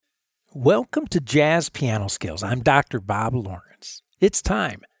Welcome to Jazz Piano Skills. I'm Dr. Bob Lawrence. It's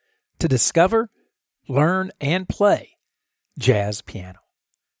time to discover, learn, and play jazz piano.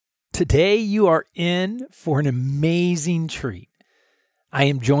 Today you are in for an amazing treat. I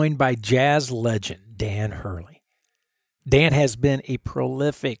am joined by jazz legend Dan Hurley. Dan has been a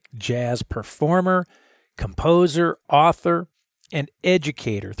prolific jazz performer, composer, author, and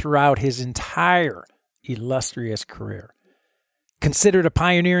educator throughout his entire illustrious career. Considered a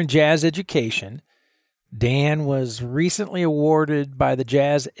pioneer in jazz education, Dan was recently awarded by the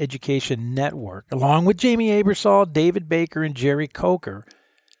Jazz Education Network, along with Jamie Aebersold, David Baker, and Jerry Coker,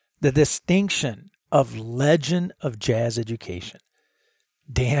 the distinction of Legend of Jazz Education.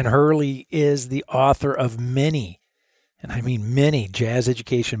 Dan Hurley is the author of many, and I mean many, jazz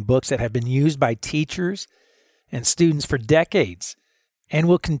education books that have been used by teachers and students for decades and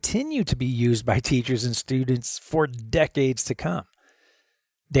will continue to be used by teachers and students for decades to come.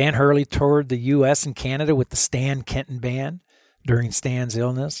 Dan Hurley toured the U.S. and Canada with the Stan Kenton Band during Stan's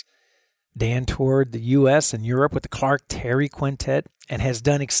illness. Dan toured the U.S. and Europe with the Clark Terry Quintet and has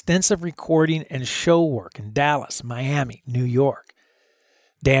done extensive recording and show work in Dallas, Miami, New York.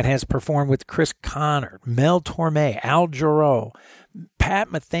 Dan has performed with Chris Connor, Mel Torme, Al Jarreau,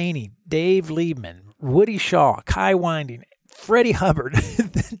 Pat Metheny, Dave Liebman, Woody Shaw, Kai Winding, Freddie Hubbard,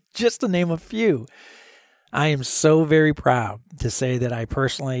 just to name a few. I am so very proud to say that I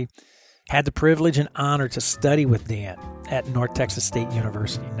personally had the privilege and honor to study with Dan at North Texas State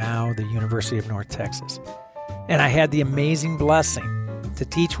University, now the University of North Texas. And I had the amazing blessing to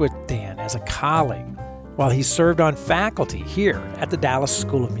teach with Dan as a colleague while he served on faculty here at the Dallas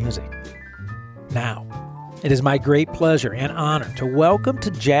School of Music. Now, it is my great pleasure and honor to welcome to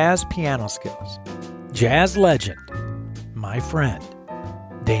Jazz Piano Skills, jazz legend, my friend,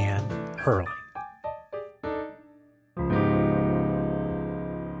 Dan Hurley.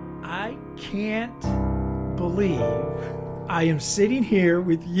 I can't believe I am sitting here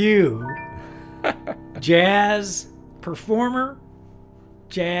with you, jazz performer,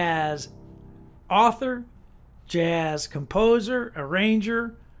 jazz author, jazz composer,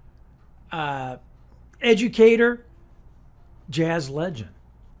 arranger, educator, jazz legend,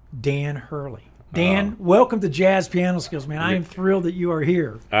 Dan Hurley. Dan, welcome to Jazz Piano Skills, man. I am thrilled that you are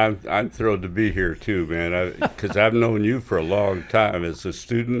here. I'm thrilled to be here too, man, because I've known you for a long time as a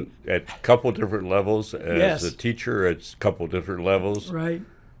student at a couple different levels, as a teacher at a couple different levels. Right.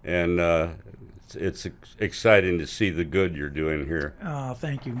 And it's exciting to see the good you're doing here. Oh,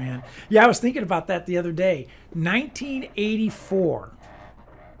 thank you, man. Yeah, I was thinking about that the other day. 1984.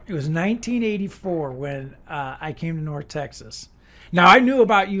 It was 1984 when I came to North Texas. Now, I knew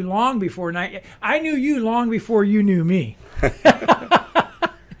about you long before. I knew you long before you knew me.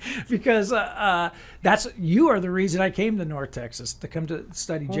 Because you are the reason I came to North Texas, to come to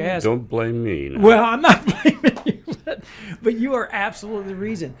study jazz. Don't blame me. No. Well, I'm not blaming you, but you are absolutely the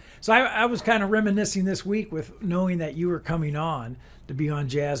reason. So I was kind of reminiscing this week with knowing that you were coming on to be on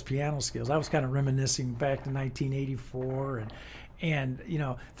Jazz Piano Skills. I was kind of reminiscing back to 1984 and you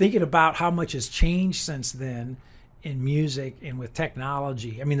know, thinking about how much has changed since then in music and with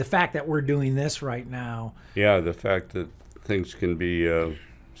technology. I mean, the fact that we're doing this right now. Yeah, the fact that things can be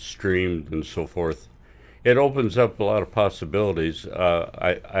streamed and so forth. It opens up a lot of possibilities.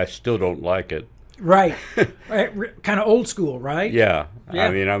 I still don't like it. Right. Right. Kind of old school, right? Yeah. I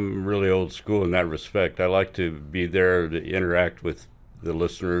mean, I'm really old school in that respect. I like to be there to interact with the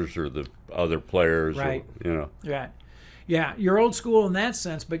listeners or the other players. Right. Or, you know. Right. Yeah, you're old school in that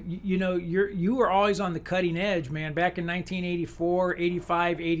sense, but you know, you were always on the cutting edge, man. Back in 1984,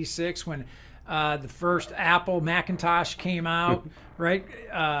 85, 86, when the first Apple Macintosh came out, right?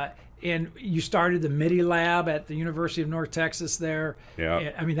 And you started the MIDI lab at the University of North Texas there.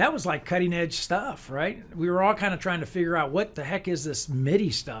 Yeah. I mean, that was like cutting edge stuff, right? We were all kind of trying to figure out what the heck is this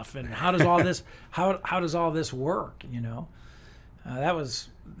MIDI stuff and how does all this how does all this work, you know? That was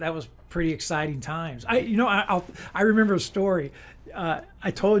pretty exciting times. I remember a story.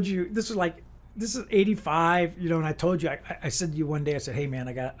 I told you this is 85, you know, and I told you I said to you one day, I said, "Hey man,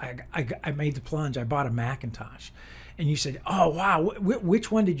 I made the plunge. I bought a Macintosh," and you said, "Oh wow,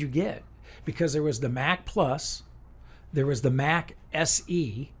 which one did you get?" Because there was the Mac Plus, there was the Mac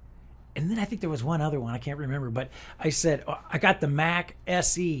SE, and then I think there was one other one I can't remember. But I said, oh, I got the Mac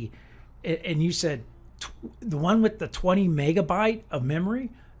SE, and you said, the one with the 20 megabyte of memory?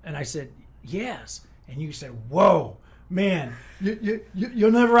 And I said, yes. And you said, whoa, man,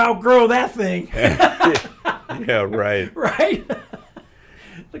 you'll never outgrow that thing. Yeah, right. Right?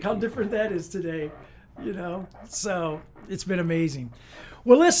 Look how different that is today, you know? So it's been amazing.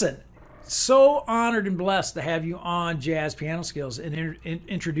 Well, listen, So honored and blessed to have you on Jazz Piano Skills and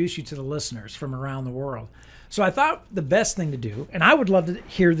introduce you to the listeners from around the world. So I thought the best thing to do, and I would love to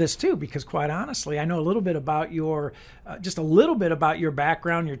hear this too, because quite honestly, I know a little bit about your, just a little bit about your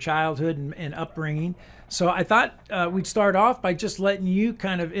background, your childhood and upbringing. So I thought we'd start off by just letting you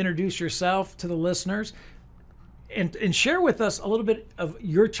kind of introduce yourself to the listeners and share with us a little bit of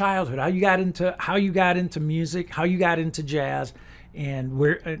your childhood, how you got into music, how you got into jazz,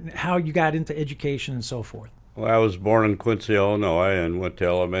 and how you got into education and so forth. Well, I was born in Quincy, Illinois, and went to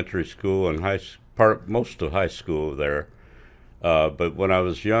elementary school and most of high school there. But when I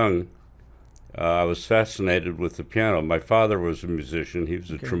was young, I was fascinated with the piano. My father was a musician. He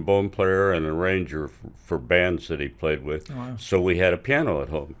was a trombone player and arranger for bands that he played with. Oh, wow. So we had a piano at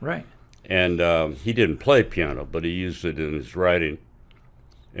home. Right. And he didn't play piano, but he used it in his writing.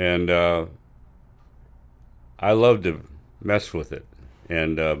 And I loved to mess with it.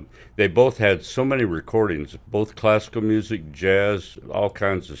 And they both had so many recordings, both classical music, jazz, all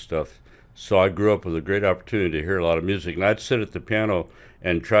kinds of stuff. So I grew up with a great opportunity to hear a lot of music. And I'd sit at the piano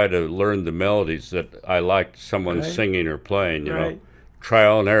and try to learn the melodies that I liked someone singing or playing, you know.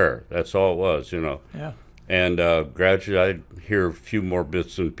 Trial and error, that's all it was, you know. Yeah. And gradually I'd hear a few more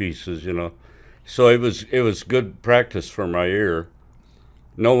bits and pieces, you know. So it was good practice for my ear.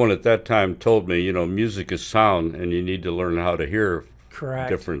 No one at that time told me, you know, music is sound and you need to learn how to hear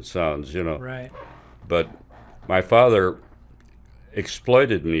different sounds, you know. Right. But my father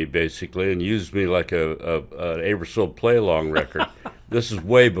exploited me basically and used me like an Aebersold play-along record. This is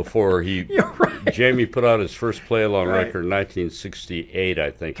way before Jamie put out his first play-along record in 1968,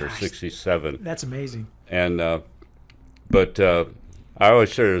 I think, or 67. That's amazing. And but I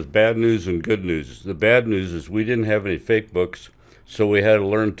always say there's bad news and good news. The bad news is we didn't have any fake books, so we had to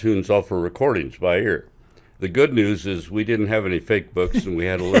learn tunes off of recordings by ear. The good news is we didn't have any fake books, and we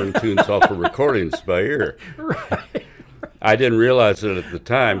had to learn tunes off of recordings by ear. Right. I didn't realize it at the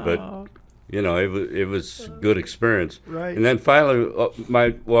time, but you know, it was good experience. Right. And then finally,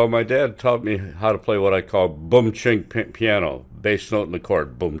 my dad taught me how to play what I call boom chink piano, bass note in the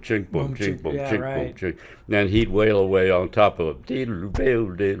chord, boom chink, boom chink, boom chink, boom chink. And then he'd wail away on top of it, you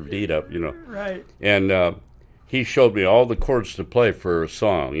know. Right. And he showed me all the chords to play for a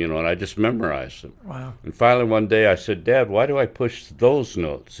song, you know, and I just memorized them. Wow. And finally one day I said, Dad, why do I push those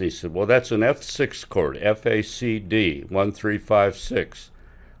notes? He said, well, that's an F6 chord, F-A-C-D, 1, 3, 5, 6.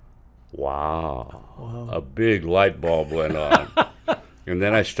 Wow. A big light bulb went on. And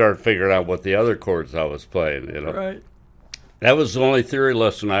then I started figuring out what the other chords I was playing, you know. Right. That was the only theory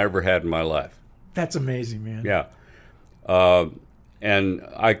lesson I ever had in my life. That's amazing, man. Yeah. And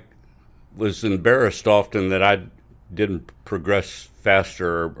I was embarrassed often that I didn't progress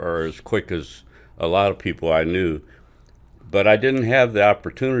faster or as quick as a lot of people I knew. But I didn't have the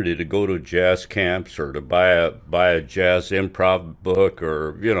opportunity to go to jazz camps or to buy a jazz improv book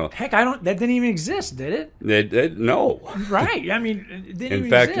or, you know. Heck, that didn't even exist, did it? No. Right. I mean, it didn't even In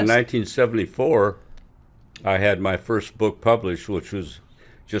fact, exist. In 1974, I had my first book published, which was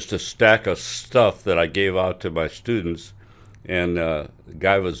just a stack of stuff that I gave out to my students. And the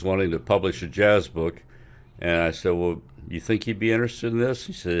guy was wanting to publish a jazz book. And I said, well, you think he'd be interested in this?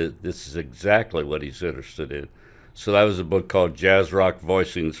 He said, this is exactly what he's interested in. So that was a book called Jazz Rock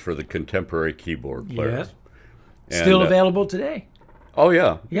Voicings for the Contemporary Keyboard Player. Yes. Still available today. Oh,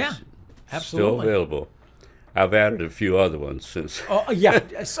 yeah. Yeah, absolutely. Still available. I've added a few other ones since. Oh, yeah,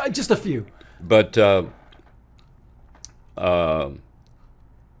 just a few. But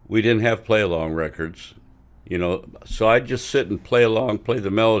we didn't have play-along records, you know, so I'd just sit and play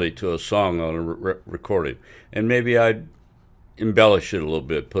the melody to a song on a recording. And maybe I'd embellish it a little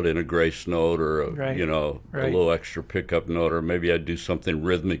bit, put in a grace note or, a little extra pickup note, or maybe I'd do something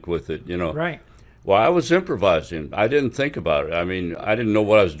rhythmic with it, you know. Right. Well, I was improvising. I didn't think about it. I mean, I didn't know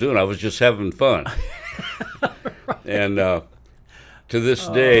what I was doing. I was just having fun. And to this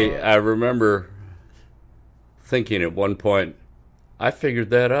day, I remember thinking at one point, I figured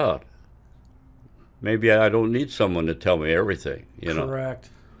that out. Maybe I don't need someone to tell me everything, you know. Correct.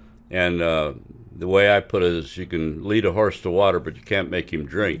 And the way I put it is you can lead a horse to water, but you can't make him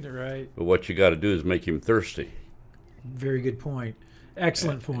drink. Right. But what you got to do is make him thirsty. Very good point.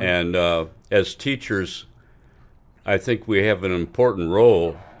 Excellent point. And as teachers, I think we have an important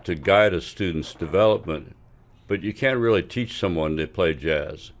role to guide a student's development, but you can't really teach someone to play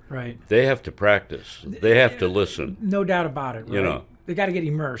jazz. Right. They have to practice. They have to listen. No doubt about it, right? You know. They got to get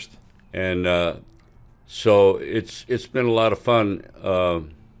immersed. And so it's been a lot of fun.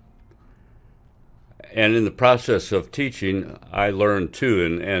 And in the process of teaching, I learned too,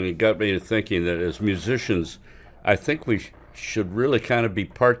 and it got me to thinking that as musicians, I think should really kind of be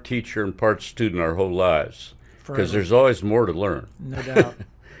part teacher and part student our whole lives, because Forever. there's always more to learn. No doubt.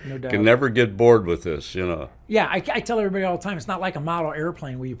 No doubt. Can never get bored with this, you know. Yeah, I tell everybody all the time, it's not like a model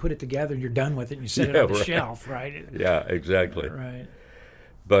airplane where you put it together and you're done with it and you set it Yeah, on the right. shelf, right? Yeah, exactly. Right.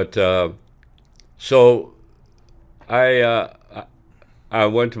 But so I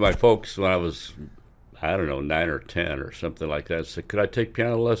went to my folks when I was, I don't know, 9 or 10 or something like that. Said, could I take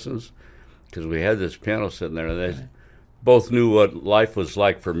piano lessons? Because we had this piano sitting there, and they both knew what life was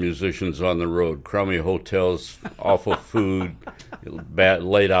like for musicians on the road: crummy hotels, awful food, bad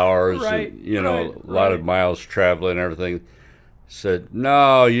late hours, Right, and, you know, right, a lot of right. miles traveling and everything. Said,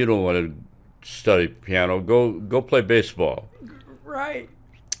 no, you don't want to study piano. Go play baseball. Right.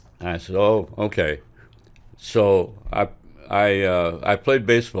 And I said, oh, okay. So I played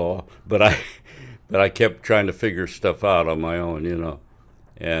baseball, but I kept trying to figure stuff out on my own, you know.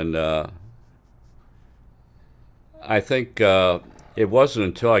 And I think it wasn't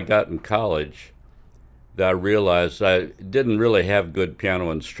until I got in college that I realized I didn't really have good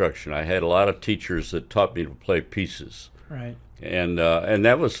piano instruction. I had a lot of teachers that taught me to play pieces. Right. And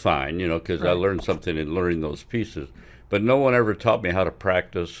that was fine, you know, because I Right. learned something in learning those pieces. But no one ever taught me how to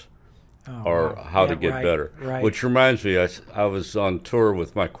practice Oh, or wow. how Yeah, to get right, better. Right. Which reminds me, I was on tour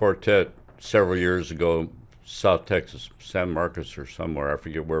with my quartet several years ago, South Texas, San Marcos or somewhere, I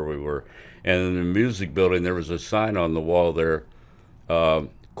forget where we were. And in the music building, there was a sign on the wall there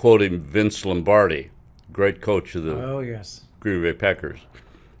quoting Vince Lombardi, great coach of the Oh, yes. Green Bay Packers.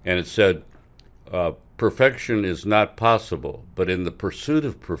 And it said, perfection is not possible, but in the pursuit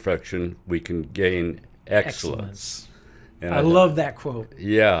of perfection, we can gain excellence. And I love that quote.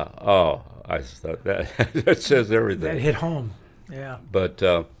 Yeah. Oh, I thought that that says everything. That hit home. Yeah. But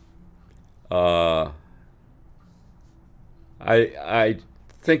I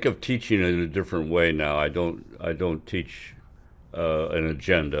think of teaching in a different way now. I don't teach an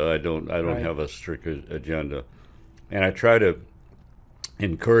agenda. I don't Right. have a strict agenda, and I try to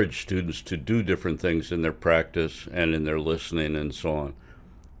encourage students to do different things in their practice and in their listening and so on.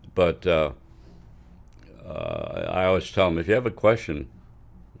 But I always tell them, if you have a question,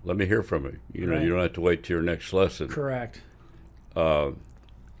 let me hear from you. You know, Right. you don't have to wait till your next lesson. Correct.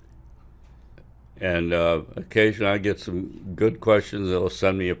 And occasionally I get some good questions. They'll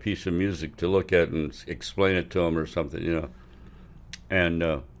send me a piece of music to look at and explain it to them or something, you know. And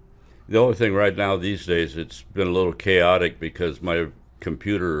the only thing right now these days, it's been a little chaotic because my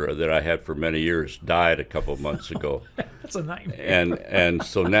computer that I had for many years died a couple of months ago. That's a nightmare. and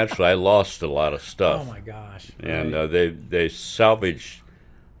so naturally I lost a lot of stuff. Oh, my gosh. And Right. they salvaged,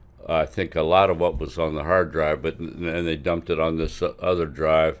 I think, a lot of what was on the hard drive, but then they dumped it on this other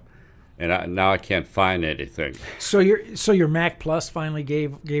drive, and now I can't find anything. So your Mac Plus finally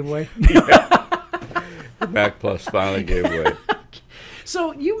gave way? Mac Plus finally gave way.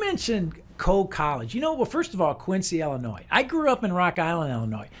 So you mentioned Coe College. You know, well, first of all, Quincy, Illinois. I grew up in Rock Island,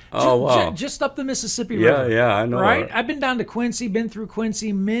 Illinois. Oh, wow. Just up the Mississippi Yeah, River. yeah, I know. Right? I've been down to Quincy, been through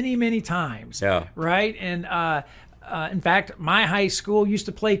Quincy many, many times. Yeah. Right? And in fact, my high school used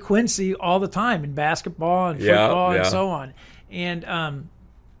to play Quincy all the time in basketball and Yeah, football and yeah. so on. And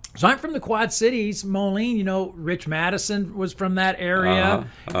so I'm from the Quad Cities, Moline. You know, Rich Madison was from that area.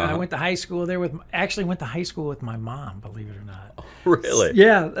 I went to high school there actually went to high school with my mom, believe it or not. Really?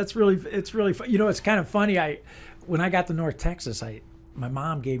 Yeah, it's really fun. You know, it's kind of funny. When I got to North Texas, my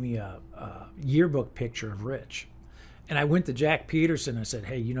mom gave me a yearbook picture of Rich, and I went to Jack Peterson. I said,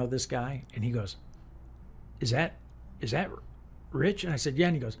 "Hey, you know this guy?" And he goes, "Is that Rich?" And I said, "Yeah."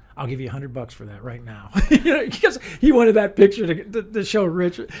 And he goes, "I'll give you $100 for that right now," you know, because he wanted that picture to show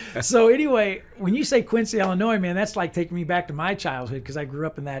Rich. So anyway, when you say Quincy, Illinois, man, that's like taking me back to my childhood because I grew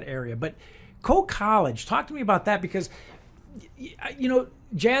up in that area. But Coe College, talk to me about that, because you know,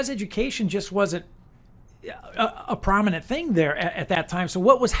 jazz education just wasn't a prominent thing there at that time. So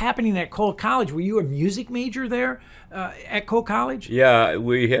what was happening at Coe College? Were you a music major there at Coe College? Yeah,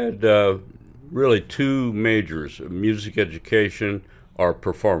 we had really two majors: music education or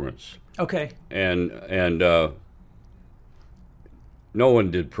performance. Okay. And no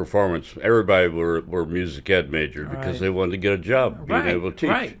one did performance. Everybody were music ed major because Right. they wanted to get a job being able to teach.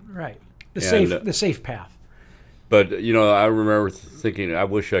 Right. And, The safe path. But you know, I remember thinking, I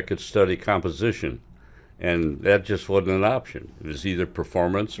wish I could study composition, and that just wasn't an option. It was either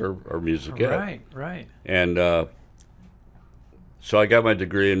performance or music ed. Right. And so I got my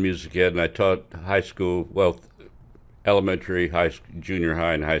degree in music ed, and I taught high school, well, elementary, junior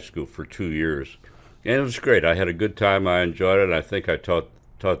high, and high school for 2 years. And it was great. I had a good time. I enjoyed it. I think I taught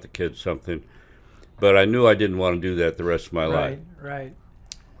the kids something. But I knew I didn't want to do that the rest of my life. Right.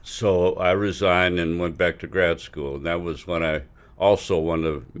 So I resigned and went back to grad school, and that was when I also wanted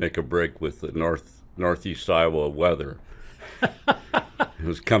to make a break with the northeast Iowa weather. I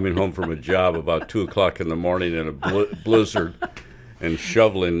was coming home from a job about 2 o'clock in the morning in a blizzard and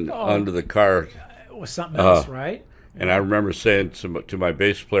shoveling under the car. It was something else, right? And I remember saying to my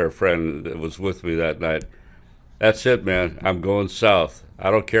bass player friend that was with me that night, "That's it, man. I'm going south.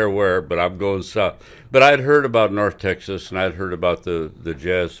 I don't care where, but I'm going south." But I'd heard about North Texas, and I'd heard about the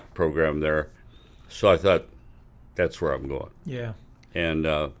jazz program there. So I thought, that's where I'm going. Yeah. And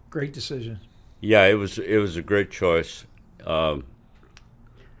great decision. Yeah, it was a great choice. But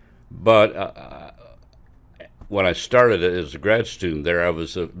when I started as a grad student there, I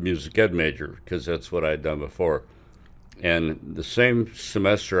was a music ed major because that's what I'd done before. And the same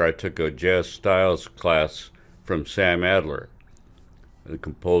semester, I took a jazz styles class from Sam Adler, the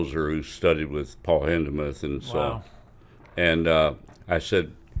composer who studied with Paul Hindemith and so on. And I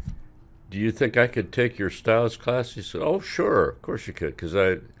said, "Do you think I could take your styles class?" He said, "Oh, sure, of course you could."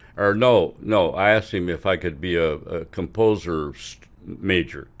 I asked him if I could be a composer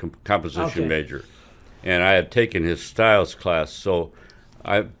major, composition major. And I had taken his styles class, so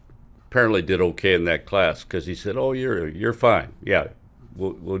I apparently did okay in that class because he said, "Oh, you're fine. Yeah,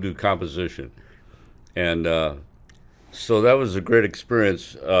 we'll do composition." And so that was a great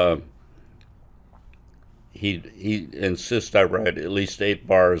experience. He insists I write at least 8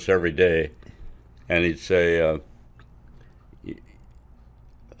 bars every day, and he'd say,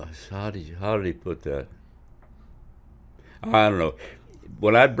 how did he put that? I don't know.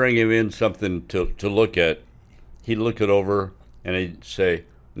 When I'd bring him in something to look at, he'd look it over and he'd say,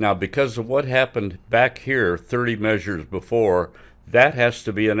 "Now, because of what happened back here 30 measures before, that has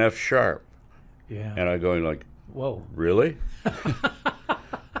to be an F sharp." Yeah. And I'm going like, "Whoa, really?"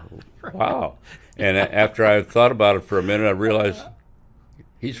 Wow. And after I thought about it for a minute, I realized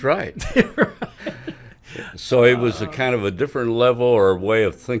he's right. So it was a kind of a different level or way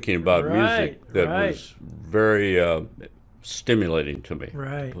of thinking about music that was very stimulating to me,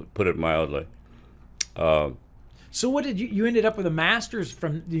 put it mildly. So what did you ended up with a master's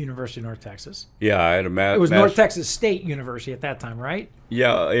from the University of North Texas? Yeah, I had a master's. It was North Texas State University at that time, right?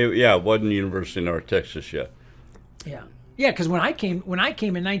 Yeah, it wasn't University of North Texas yet. Yeah. Yeah, because when I came in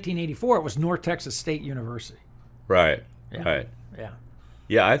 1984, it was North Texas State University. Right. Yeah. Right. Yeah.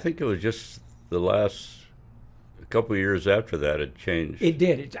 Yeah, I think it was just the last couple of years after that it changed. It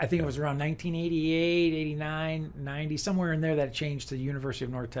did. I think it was around 1988, 89, 90, somewhere in there that it changed to the University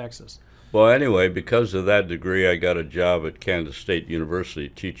of North Texas. Well, anyway, because of that degree, I got a job at Kansas State University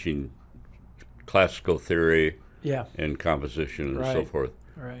teaching classical theory and composition and so forth.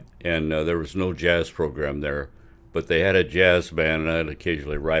 Right. And there was no jazz program there, but they had a jazz band, and I'd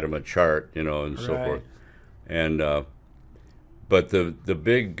occasionally write them a chart, and so forth. And but the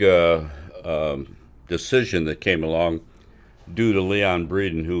big decision that came along, due to Leon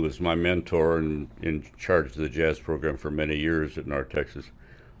Breeden, who was my mentor and in charge of the jazz program for many years at North Texas,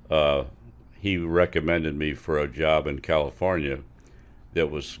 he recommended me for a job in California that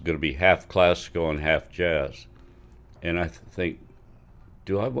was going to be half classical and half jazz. And I think,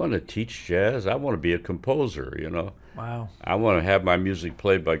 do I want to teach jazz? I want to be a composer, Wow. I want to have my music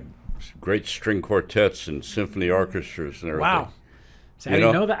played by great string quartets and symphony orchestras and everything. Wow. See, I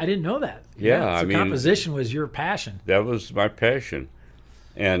didn't know that. I didn't know that. Yeah, so composition was your passion. That was my passion.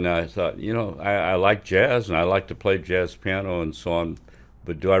 And I thought, I like jazz and I like to play jazz piano and so on,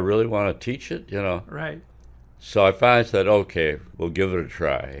 but do I really want to teach it, Right. So I finally said, okay, we'll give it a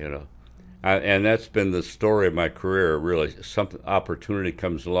try, and that's been the story of my career, really. Some opportunity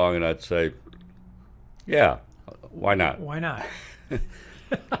comes along and I'd say, yeah, why not? Why not?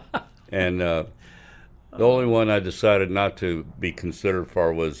 And the only one I decided not to be considered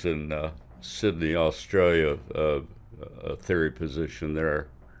for was in Sydney, Australia, a theory position there.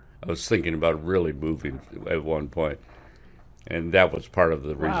 I was thinking about really moving at one point, and that was part of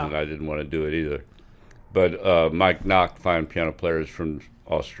the reason I didn't want to do it either. But Mike Nock, fine piano player, is from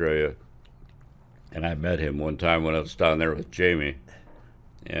Australia, and I met him one time when I was down there with Jamie,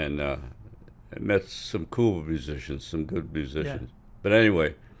 and I met some cool musicians, some good musicians. Yeah. But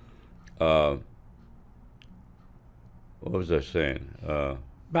anyway, what was I saying?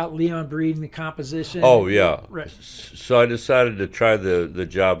 About Leon Breeden, the composition. Oh, yeah. Right. So I decided to try the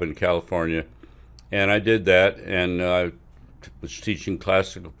job in California, and I did that, and I was teaching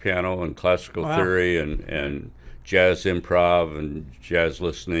classical piano and classical theory and jazz improv and jazz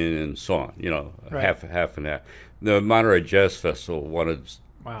listening and so on, half and half. The Monterey Jazz Festival wanted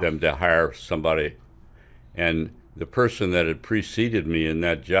them to hire somebody, and the person that had preceded me in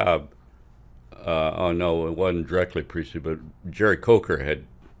that job, it wasn't directly preceded, but Jerry Coker had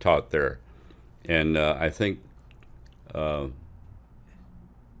taught there, and I think I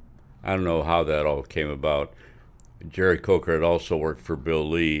don't know how that all came about. Jerry Coker had also worked for Bill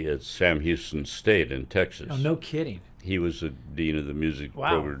Lee at Sam Houston State in Texas. Oh, no kidding. He was the dean of the music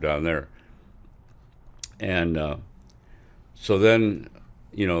Wow. program down there. And so then,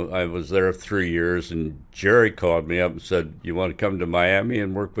 I was there 3 years, and Jerry called me up and said, "You want to come to Miami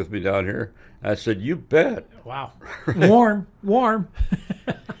and work with me down here?" I said, "You bet." Wow. Warm.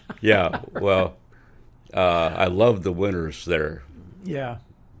 Yeah, well, I loved the winters there, Yeah.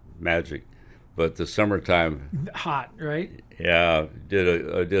 magic. But the summertime, Hot, right? yeah,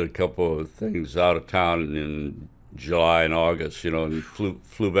 I did a couple of things out of town in July and August, and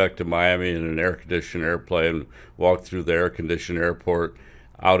flew back to Miami in an air-conditioned airplane, walked through the air-conditioned airport,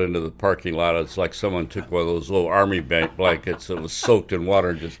 out into the parking lot. It's like someone took one of those little army blankets that was soaked in water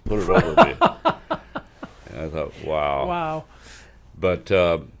and just put it over me. And I thought, wow. Wow. But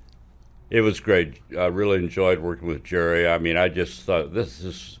it was great. I really enjoyed working with Jerry. I mean, I just thought, this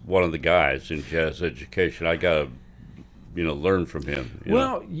is one of the guys in jazz education. I got to, learn from him.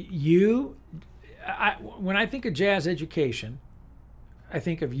 Well, when I think of jazz education, I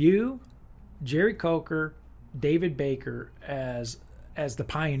think of you, Jerry Coker, David Baker as the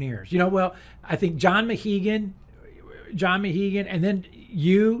pioneers. I think John Mahegan, and then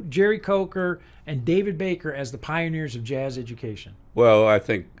you, Jerry Coker, and David Baker as the pioneers of jazz education. Well, I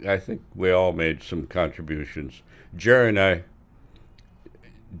think we all made some contributions. Jerry and I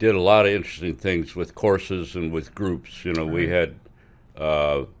did a lot of interesting things with courses and with groups. We had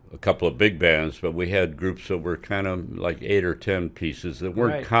a couple of big bands, but we had groups that were kind of like 8 or 10 pieces that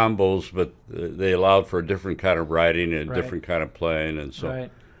weren't combos, but they allowed for a different kind of writing and a different kind of playing, and so.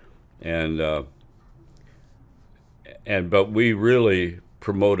 Right. But we really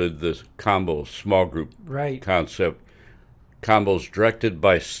promoted this combo small group concept. Combos directed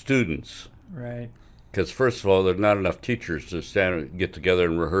by students. Right. Because first of all, there are not enough teachers to get together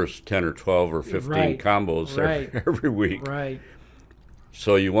and rehearse 10 or 12 or 15 combos every week. Right.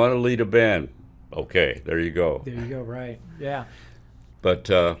 So you want to lead a band. Okay, there you go. There you go, right. Yeah. But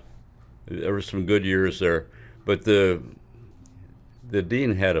there were some good years there. But the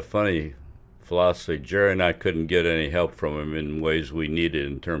dean had a funny philosophy. Jerry and I couldn't get any help from him in ways we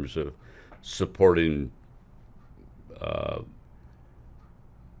needed in terms of supporting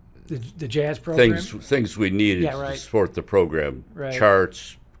the jazz program? Things we needed to support the program. Right.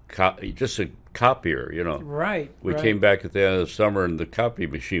 Charts, just a copier, Right. We came back at the end of the summer and the copy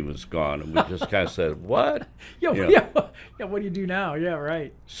machine was gone, and we just kind of said, "What?" Yeah. What do you do now? Yeah.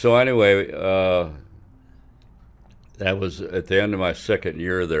 Right. So anyway, that was at the end of my second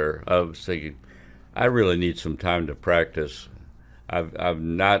year there. I was thinking, I really need some time to practice.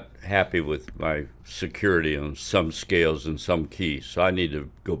 I'm not happy with my security on some scales and some keys, so I need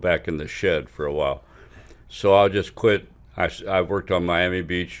to go back in the shed for a while. So I'll just quit. I worked on Miami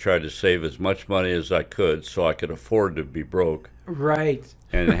Beach, tried to save as much money as I could so I could afford to be broke. Right.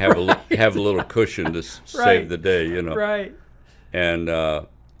 And have a little cushion to save the day, Right. And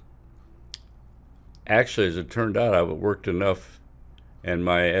actually, as it turned out, I worked enough, and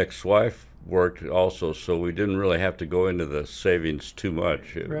my ex-wife worked also, so we didn't really have to go into the savings too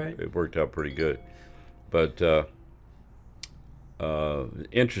much. It worked out pretty good. But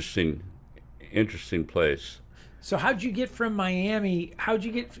interesting place. So how'd you get from Miami?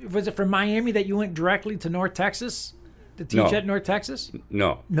 Was it from Miami that you went directly to North Texas to teach at North Texas?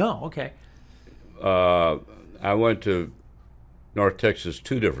 No. Okay. I went to North Texas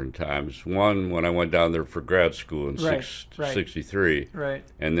 2 different times. One when I went down there for grad school in 63. Right.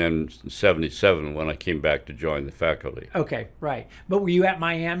 And then 77 when I came back to join the faculty. Okay, right. But were you at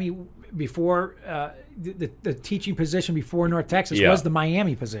Miami before the teaching position before North Texas was the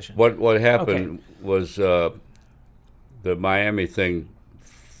Miami position? What happened was the Miami thing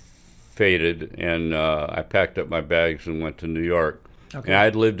faded, and I packed up my bags and went to New York. Okay. And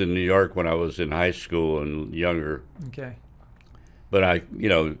I'd lived in New York when I was in high school and younger. Okay. But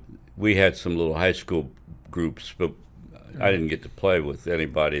we had some little high school groups, but I didn't get to play with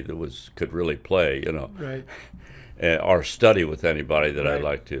anybody that could really play, Right. Or study with anybody that I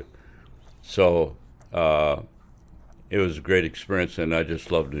liked to. So it was a great experience, and I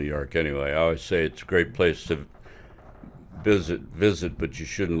just loved New York anyway. I always say it's a great place to visit, but you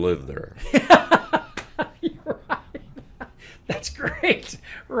shouldn't live there. You're right. That's great,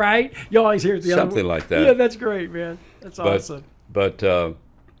 right? You always hear something like that. Yeah, that's great, man. That's awesome. But so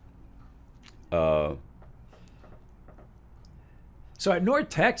at North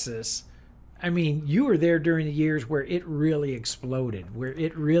Texas, I mean, you were there during the years where it really exploded, where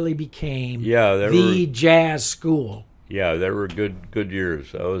it really became the jazz school. Yeah, they were good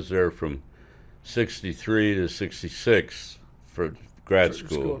years. I was there from 63 to 66 for grad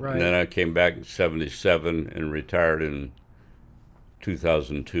school. Right. And then I came back in 77 and retired in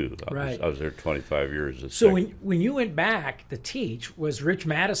 2002. I was there 25 years. So when you went back to teach, was Rich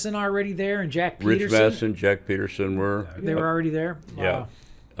Madison already there and Jack Peterson? Rich Madison, Jack Peterson were. They were already there? Wow.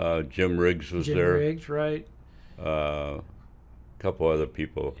 Yeah. Jim Riggs was there. Jim Riggs, right. A couple other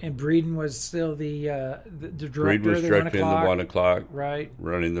people. And Breeden was still the director. Breeden was directing the 1 o'clock. Right.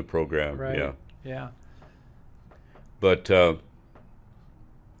 Running the program. Right. Yeah. Yeah. But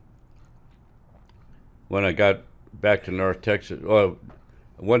when I got back to North Texas, well,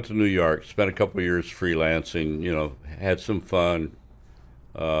 I went to New York, spent a couple of years freelancing, had some fun.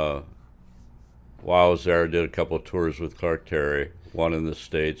 While I was there, I did a couple of tours with Clark Terry, one in the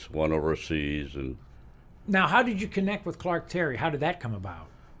States, one overseas. And now, how did you connect with Clark Terry? How did that come about?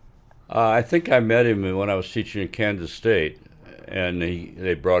 I think I met him when I was teaching in Kansas State, and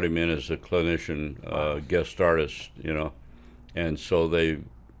they brought him in as a clinician, guest artist, and so they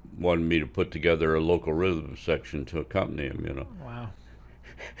wanted me to put together a local rhythm section to accompany him, Wow.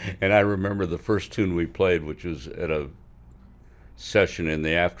 And I remember the first tune we played, which was at a session in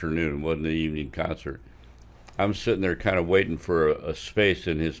the afternoon, wasn't an evening concert. I'm sitting there kind of waiting for a space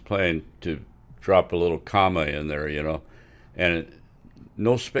in his playing to drop a little comma in there, and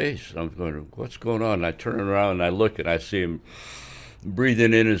no space. I'm going, what's going on? And I turn around and I look and I see him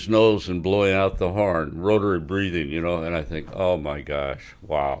breathing in his nose and blowing out the horn, rotary breathing, and I think, oh my gosh,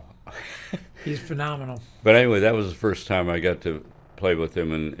 wow. He's phenomenal. But anyway, that was the first time I got to play with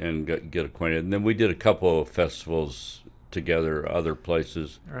him and get acquainted. And then we did a couple of festivals together, other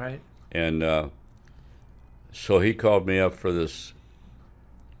places. Right. And so he called me up for this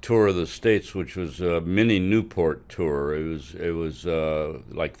tour of the States, which was a mini Newport tour. It was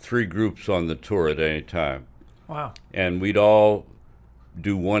like 3 groups on the tour at any time. Wow. And we'd all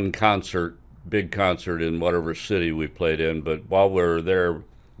do one concert, big concert in whatever city we played in. But while we were there,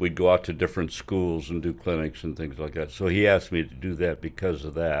 we'd go out to different schools and do clinics and things like that. So he asked me to do that because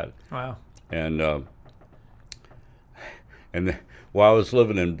of that. Wow. And while I was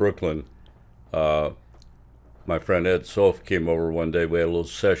living in Brooklyn, my friend Ed Sof came over one day. We had a little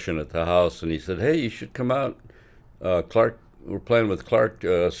session at the house, and he said, "Hey, you should come out. Clark, we're playing with Clark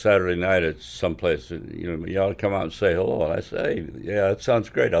Saturday night at someplace. You ought to come out and say hello." And I said, "Hey, yeah, that sounds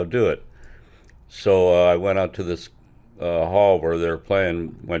great. I'll do it." So I went out to this hall where they were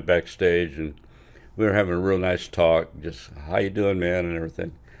playing, went backstage, and we were having a real nice talk, just, how you doing, man, and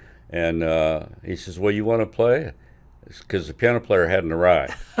everything. And he says, "Well, you want to play?" Because the piano player hadn't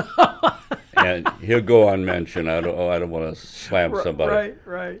arrived. And he'll go unmentioned. I don't want to slam somebody.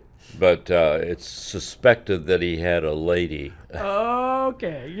 Right. But it's suspected that he had a lady.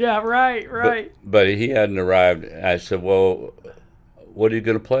 Okay. Yeah, right. But he hadn't arrived. I said, "Well, what are you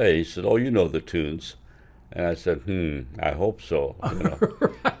going to play?" He said, "Oh, you know the tunes." And I said, I hope so.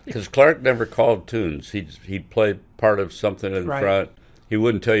 Because Clark never called tunes. He'd play part of something in front. He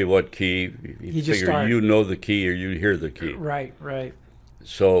wouldn't tell you what key. He figured you know the key or you hear the key. Right.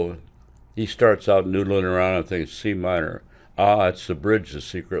 So he starts out noodling around and thinks C minor. It's the bridge, The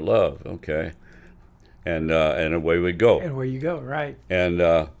Secret Love. Okay. And away we go. And where you go, right.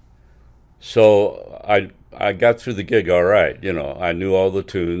 And so I got through the gig all right. I knew all the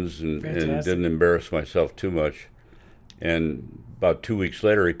tunes and didn't embarrass myself too much. And about 2 weeks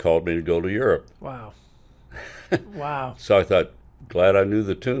later, he called me to go to Europe. Wow. Wow. So I thought, glad I knew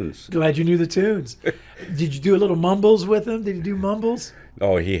the tunes. Glad you knew the tunes. Did you do a little mumbles with him? Did he do mumbles?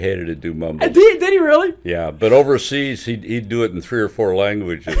 Oh, he hated to do mumbles. Did he really? Yeah, but overseas, he'd do it in 3 or 4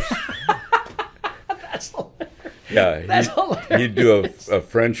 languages. That's hilarious. Yeah, that's hilarious. He'd do a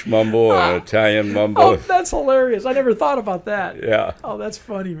French mumble and an Italian mumble. Oh, that's hilarious. I never thought about that. Yeah. Oh, that's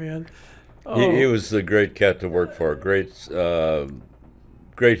funny, man. Oh. He was a great cat to work for. Great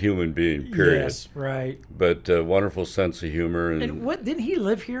human being, period. Yes, right. But wonderful sense of humor. And what, didn't he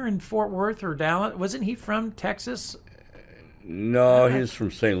live here in Fort Worth or Dallas? Wasn't he from Texas? No, he's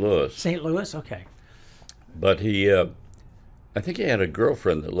from St. Louis. St. Louis? Okay. But I think he had a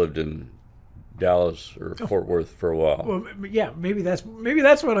girlfriend that lived in Dallas or Fort Worth for a while. Well, yeah, maybe that's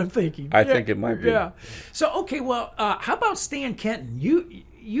what I'm thinking. I think it might be. Yeah. So, okay, well, how about Stan Kenton?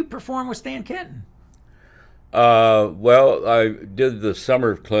 You perform with Stan Kenton? Well, I did the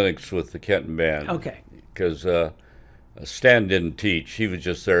summer clinics with the Kenton Band. Okay. Because Stan didn't teach. He was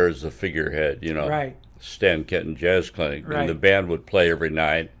just there as a figurehead, Right. Stan Kenton Jazz Clinic. Right. And the band would play every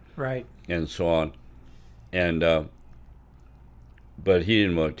night. Right. And so on. And but he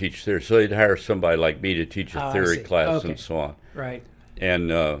didn't want to teach theory, so he'd hire somebody like me to teach a theory class and so on. Right.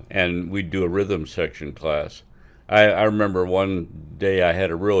 And we'd do a rhythm section class. I remember one day I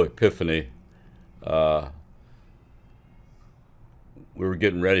had a real epiphany. We were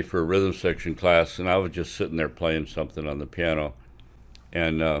getting ready for a rhythm section class, and I was just sitting there playing something on the piano.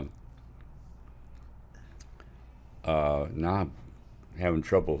 And now I'm having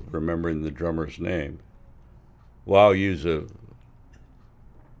trouble remembering the drummer's name. Well, I'll use there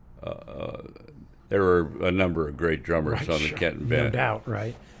were a number of great drummers on the Kenton band. No doubt,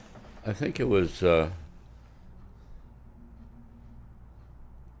 right? I think it was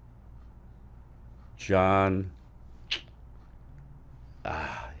John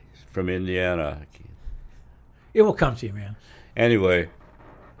he's from Indiana. It will come to you, man. Anyway,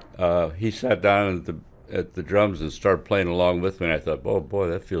 he sat down at the drums and started playing along with me, and I thought, oh, boy,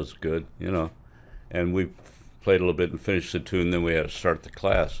 that feels good, And we played a little bit and finished the tune, then we had to start the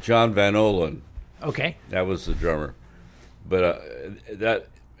class. John Van Olen. Okay. That was the drummer. But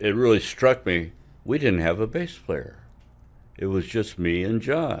it really struck me, we didn't have a bass player. It was just me and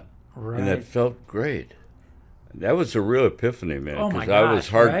John. Right. And that felt great. That was a real epiphany, man. Oh, my Because I was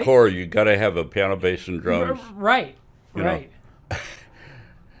gosh, right? hardcore. You got to have a piano, bass, and drums. Right. You know. Right.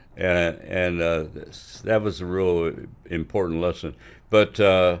 And that was a real important lesson.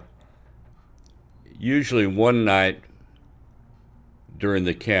 But usually one night during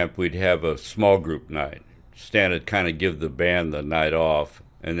the camp, we'd have a small group night. Stan would kind of give the band the night off,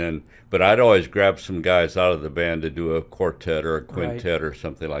 but I'd always grab some guys out of the band to do a quartet or a quintet or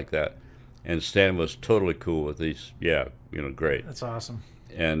something like that. And Stan was totally cool with these. Yeah, great. That's awesome.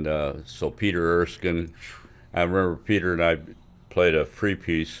 And so Peter Erskine, I remember Peter and I played a free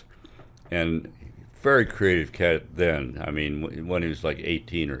piece, and very creative cat then. I mean, when he was like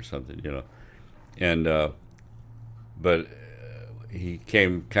 18 or something, And but he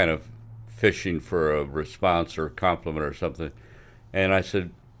came kind of fishing for a response or a compliment or something. And I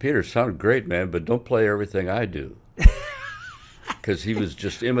said, Peter, sounded great, man, but don't play everything I do. Because he was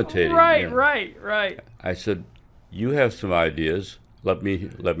just imitating. Right. I said, you have some ideas. Let me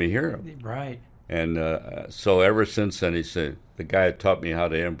hear them. Right. And so ever since then, he said, the guy taught me how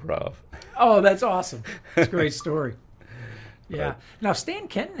to improv. Oh, that's awesome. That's a great story. Yeah. Right. Now, Stan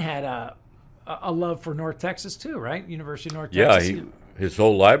Kenton had a love for North Texas too, right? University of North Texas. Yeah, his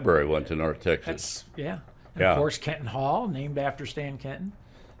whole library went to North Texas. And of course, Kenton Hall, named after Stan Kenton.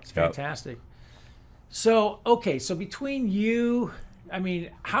 It's fantastic. So, okay, so between you, I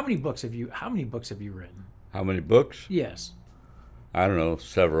mean, how many books have you written? How many books? Yes. I don't know,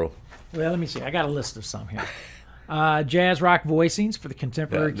 several. Well, let me see. I got a list of some here. Jazz Rock Voicings for the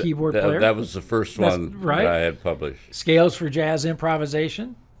Contemporary Keyboard Player. That was the first one that I had published. Scales for Jazz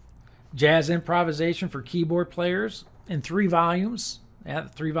Improvisation. Jazz Improvisation for Keyboard Players in 3 volumes. Yeah, the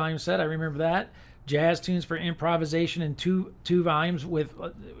 3-volume set, I remember that. Jazz Tunes for Improvisation in two volumes with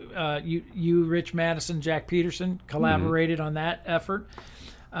you, Rich Madison, Jack Peterson collaborated on that effort.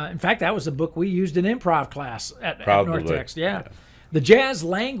 In fact, that was the book we used in improv class at North Texas. Yeah. The Jazz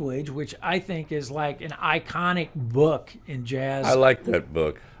Language, which I think is like an iconic book in jazz. I like that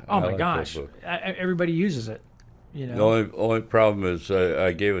book. Oh, my gosh. Everybody uses it. The only problem is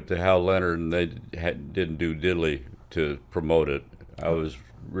I gave it to Hal Leonard, and they didn't do diddly to promote it. I was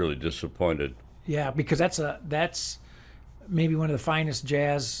really disappointed. Yeah, because that's maybe one of the finest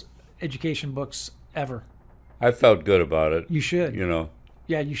jazz education books ever. I felt good about it. You should.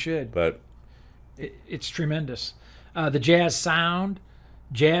 Yeah, you should. But it's tremendous. The Jazz Sound,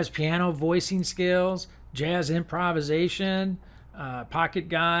 Jazz Piano Voicing Skills, Jazz Improvisation, Pocket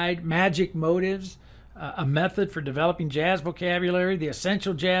Guide, Magic Motives, A Method for Developing Jazz Vocabulary, The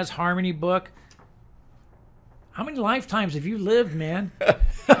Essential Jazz Harmony Book. How many lifetimes have you lived, man?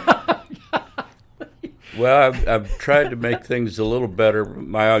 Well, I've tried to make things a little better.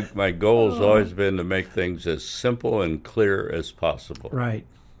 My goal has always been to make things as simple and clear as possible. Right.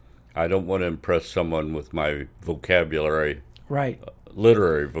 I don't want to impress someone with my vocabulary. Right.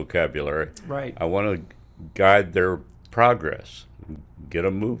 Literary vocabulary. Right. I want to guide their progress, get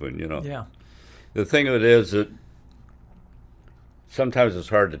them moving, Yeah. The thing of it is that sometimes it's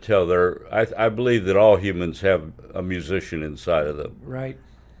hard to tell. I believe that all humans have a musician inside of them. Right.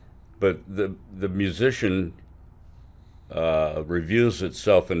 But the musician reviews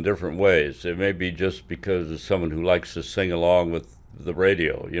itself in different ways. It may be just because it's someone who likes to sing along with the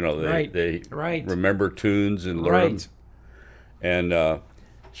radio. They remember tunes and learn them. And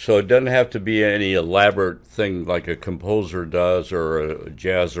so it doesn't have to be any elaborate thing like a composer does or a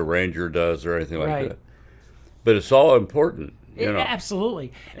jazz arranger does or anything like that. But it's all important.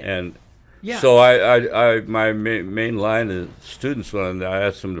 Absolutely. And yeah. So I my main line is students, when I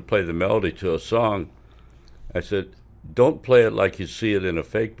asked them to play the melody to a song, I said, don't play it like you see it in a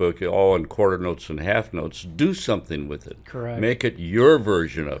fake book, all in quarter notes and half notes. Do something with it. Correct. Make it your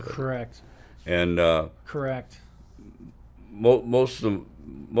version of it. Correct. And correct. Most of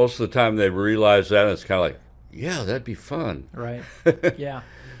the time they realize that, and it's kind of like, yeah, that'd be fun. Right. Yeah.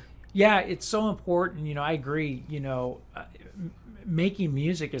 Yeah, it's so important. You know, I agree. You know, making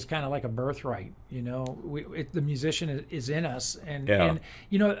music is kind of like a birthright. You know, the musician is in us, and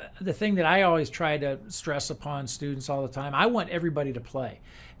you know, the thing that I always try to stress upon students all the time, I want everybody to play,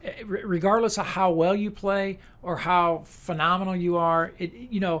 regardless of how well you play or how phenomenal you are.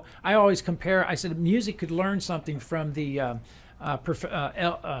 You know, I always compare. I said music could learn something from the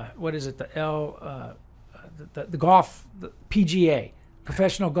what is it? The golf, the PGA,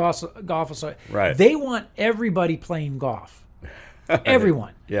 Professional Golf Association. Right. They want everybody playing golf.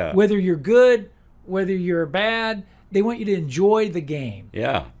 Everyone. Yeah. Whether you're good, whether you're bad, they want you to enjoy the game.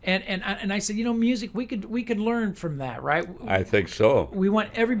 Yeah. And I said, you know, music, we could learn from that, right? I think so. We want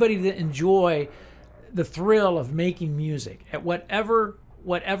everybody to enjoy the thrill of making music at whatever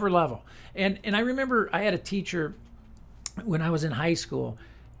level. And I remember I had a teacher when I was in high school.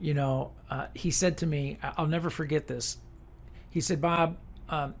 You know, he said to me, I'll never forget this. He said, Bob,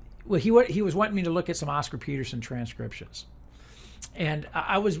 he was wanting me to look at some Oscar Peterson transcriptions. And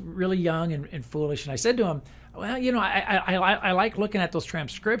I was really young and foolish. And I said to him, well, you know, I like looking at those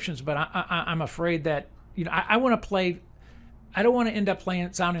transcriptions, but I'm afraid that, you know, I want to play, I don't want to end up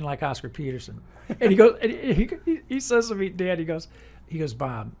sounding like Oscar Peterson. And he goes, he says to me, Dad, he goes,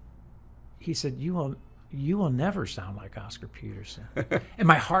 Bob, he said, you will never sound like Oscar Peterson. And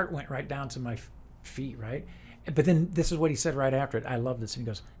my heart went right down to my feet, right? But then this is what he said right after it. I love this. And he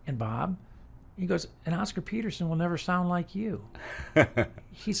goes, and Bob, he goes, and Oscar Peterson will never sound like you.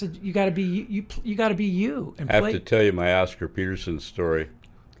 He said, you got to be you got to be you. And I have to tell you my Oscar Peterson story.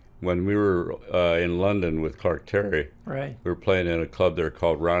 When we were in London with Clark Terry, right, we were playing in a club there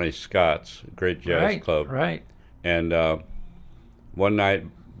called Ronnie Scott's, a great jazz club. Right. And one night,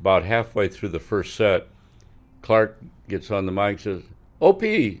 about halfway through the first set, Clark gets on the mic and says, OP,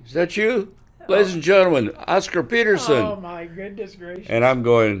 is that you? Ladies and gentlemen, Oscar Peterson. Oh, my goodness gracious. And I'm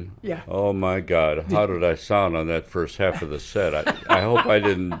going, yeah. Oh, my God, how did I sound on that first half of the set? I hope I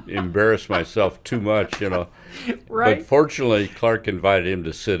didn't embarrass myself too much, you know. Right. But fortunately, Clark invited him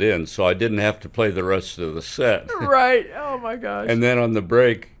to sit in, so I didn't have to play the rest of the set. Right. Oh, my gosh. And then on the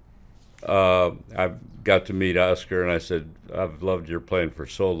break, I got to meet Oscar, and I said, I've loved your playing for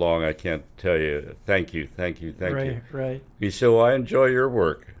so long, I can't tell you. Thank you. Right. He said, well, I enjoy your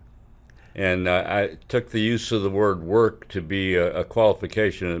work. And I took the use of the word work to be a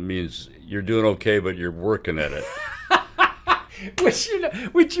qualification. It means you're doing okay, but you're working at it.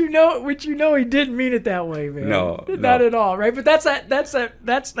 which you know he didn't mean it that way, man. No, not at all, right? But that's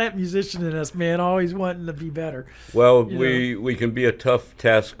that musician in us, man, always wanting to be better. Well, we can be a tough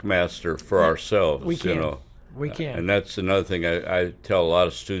taskmaster for ourselves. We can. You know. We can. And that's another thing I tell a lot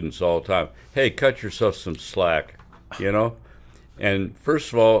of students all the time. Hey, cut yourself some slack, you know? And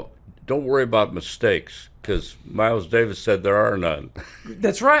first of all, don't worry about mistakes, because Miles Davis said there are none.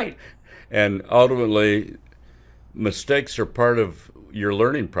 That's right. And ultimately, mistakes are part of your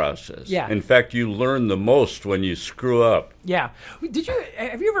learning process. Yeah. In fact, you learn the most when you screw up. Yeah.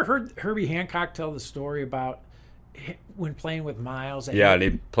 Have you ever heard Herbie Hancock tell the story about when playing with Miles? Yeah, and he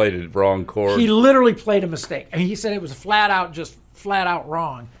played a wrong chord. He literally played a mistake. And he said it was flat out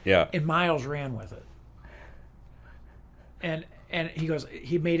wrong. Yeah. And Miles ran with it. And he goes,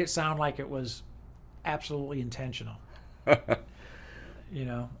 he made it sound like it was absolutely intentional. You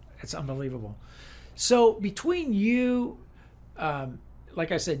know, it's unbelievable. So between you,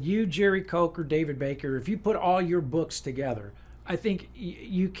 like I said, you, Jerry Coker, David Baker, if you put all your books together, I think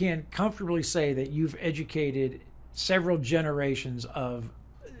you can comfortably say that you've educated several generations of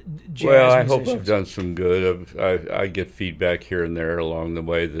jazz Well, I musicians. hope I've done some good. I get feedback here and there along the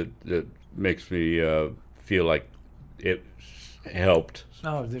way that makes me feel like it helped.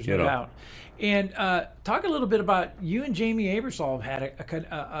 Oh, there's no doubt. And talk a little bit about you and Jamie Aebersold have had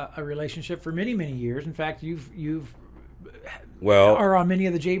a relationship for many, many years. In fact, you've are on many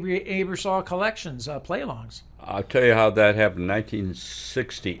of the Jamie Aebersold collections play-alongs. I'll tell you how that happened.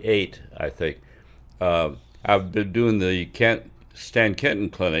 1968, I think. I've been doing the Stan Kenton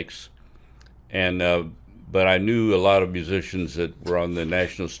clinics, and but I knew a lot of musicians that were on the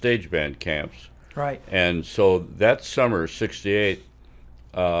National Stage Band camps. Right. And so that summer, 68,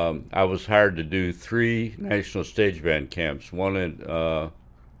 I was hired to do 3 National Stage Band camps, one in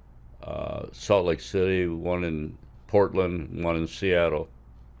Salt Lake City, one in Portland, one in Seattle.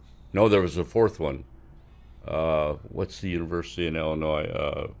 No, there was a 4th one. What's the university in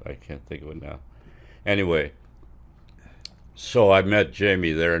Illinois? I can't think of it now. Anyway, So I met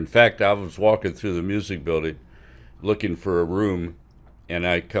Jamie there. In fact, I was walking through the music building looking for a room, and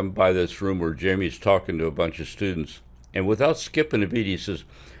I come by this room where Jamie's talking to a bunch of students. And without skipping a beat, he says,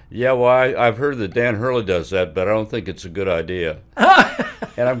 "Yeah, well, I've heard that Dan Hurley does that, but I don't think it's a good idea."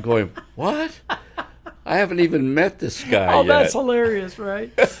 And I'm going, "What? I haven't even met this guy Oh, yet." that's hilarious,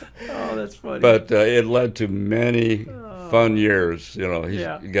 right? Oh, that's funny. But it led to many fun years. You know, he's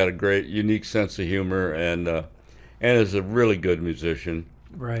Yeah. got a great, unique sense of humor, and is a really good musician,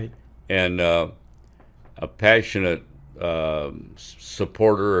 right. and a passionate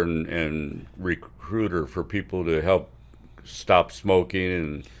supporter and recruiter for people to help stop smoking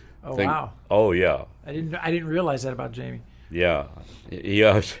and Oh, think, wow. oh yeah, I didn't realize that about Jamie. yeah. He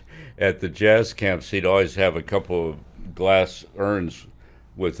always, at the jazz camps, he'd always have a couple of glass urns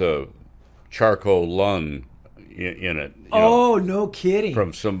with a charcoal lung in it. You know, Oh, no kidding.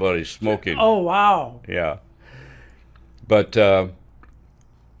 from somebody smoking. Oh, wow. Yeah. But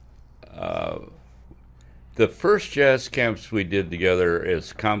the first jazz camps we did together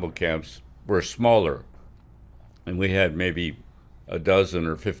as combo camps were smaller, and we had maybe a dozen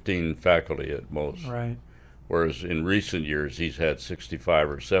or 15 faculty at most. Right. Whereas in recent years, he's had 65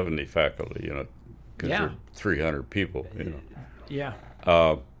 or 70 faculty, you know, because Yeah. there are 300 people, you know. Yeah.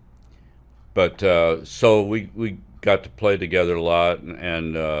 But so we got to play together a lot,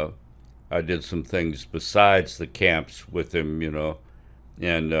 and I did some things besides the camps with him, you know,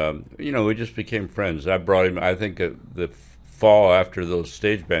 and you know, we just became friends. I brought him. I think the fall after those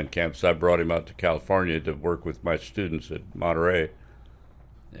stage band camps, I brought him out to California to work with my students at Monterey,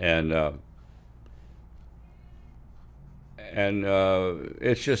 and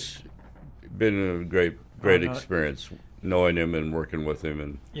it's just been a great experience knowing him and working with him,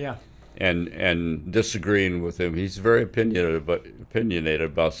 and Yeah. and disagreeing with him. He's very opinionated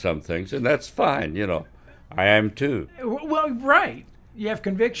about some things, and that's fine. You know, I am too. Well, right. You have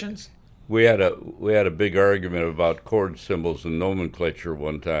convictions. We had a big argument about chord symbols and nomenclature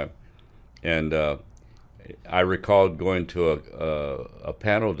one time, and I recalled going to a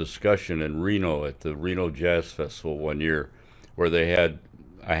panel discussion in Reno at the Reno Jazz Festival one year, where they had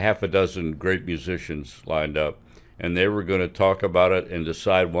a half a dozen great musicians lined up, and they were going to talk about it and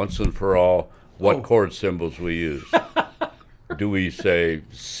decide once and for all what chord symbols we use. Do we say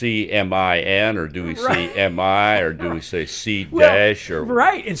C-M-I-N, or do we say M-I, or do we say C dash? Or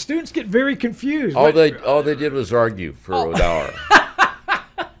Right, and students get very confused. all they did was argue for an hour.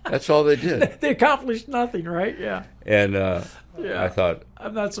 That's all they did. They accomplished nothing, right? Yeah. And Yeah. I thought,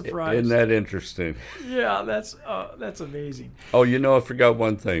 I'm not surprised. isn't that interesting? Yeah, that's amazing. Oh, you know, I forgot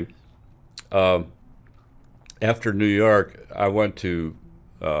one thing. After New York, I went to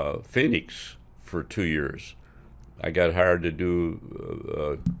Phoenix for 2 years. I got hired to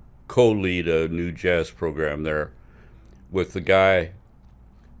do co-lead a new jazz program there with the guy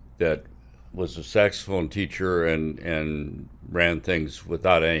that was a saxophone teacher and ran things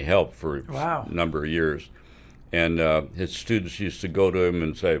without any help for Wow. a number of years. And his students used to go to him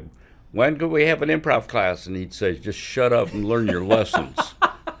and say, "When could we have an improv class?" And he'd say, "Just shut up and learn your lessons."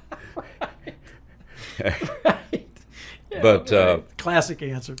 But Classic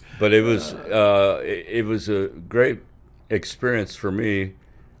answer. but it was a great experience for me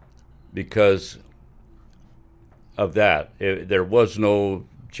because of that. There was no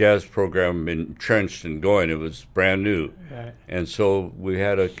jazz program entrenched and going. It was brand new, Right. and so we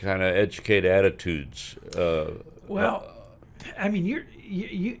had to kind of educate attitudes. Well, I mean,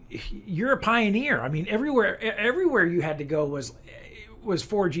 you're a pioneer. I mean, everywhere you had to go was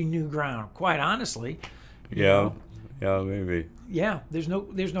forging new ground. Quite honestly. Yeah, maybe. Yeah, there's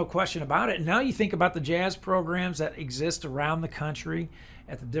no question about it. And now you think about the jazz programs that exist around the country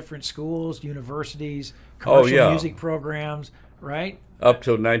at the different schools, universities, commercial music programs, right? Up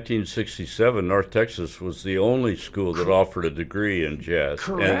till 1967, North Texas was the only school that offered a degree in jazz.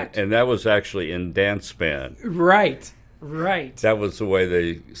 Correct. And that was actually in dance band. Right. That was the way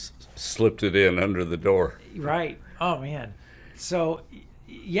they slipped it in under the door. Right. Oh man. So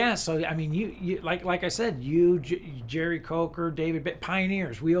yeah. So I mean, you like I said, Jerry Coker, David,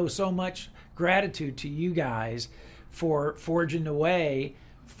 pioneers. We owe so much gratitude to you guys for forging the way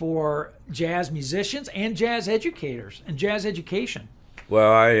for jazz musicians and jazz educators and jazz education.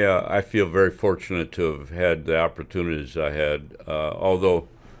 Well, I feel very fortunate to have had the opportunities I had. Although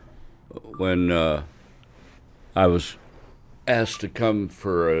when I was asked to come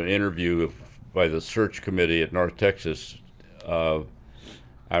for an interview by the search committee at North Texas, I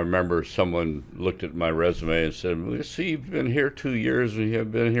remember someone looked at my resume and said, "We see you've been here 2 years and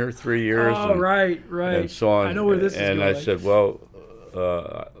you've been here 3 years." Oh, right. And so on. I know where this is going. And I said, "Well,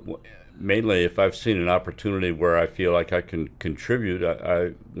 mainly, if I've seen an opportunity where I feel like I can contribute,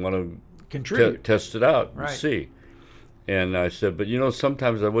 I want to Contribute. test it out Right. and see. And I said, but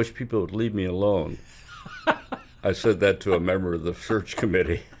sometimes I wish people would leave me alone. I said that to a member of the search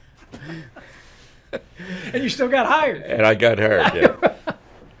committee. And you still got hired. And I got hired, yeah.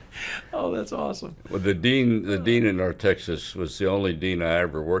 Oh, that's awesome. Well, the dean in North Texas was the only dean I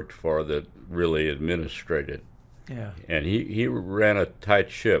ever worked for that really administrated. Yeah. And he ran a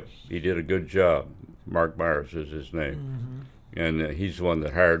tight ship. He did a good job. Mark Myers is his name. And he's the one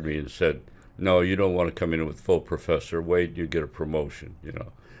that hired me and said, no, you don't want to come in with full professor. Wait, you get a promotion,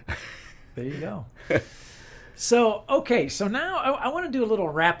 There you go. So now I want to do a little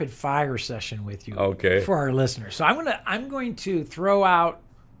rapid fire session with you. Okay. For our listeners. So I'm going to throw out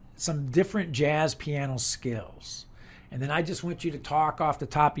some different jazz piano skills. And then I just want you to talk off the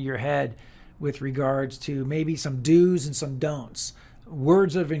top of your head with regards to maybe some do's and some don'ts.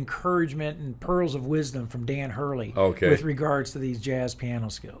 Words of encouragement and pearls of wisdom from Dan Hurley with regards to these jazz piano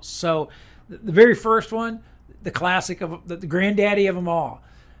skills. So the very first one, the classic of the granddaddy of them all,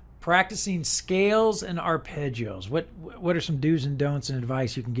 practicing scales and arpeggios. What are some do's and don'ts and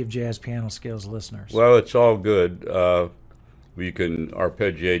advice you can give jazz piano skills listeners? Well, it's all good. You can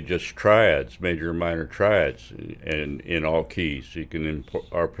arpeggiate just triads, major and minor triads, and in all keys. You can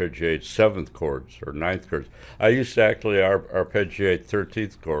arpeggiate seventh chords or ninth chords. I used to actually arpeggiate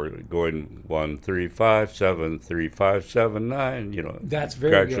 13th chord, going 1, 3, 5, 7, 3, 5, 7, 9. That's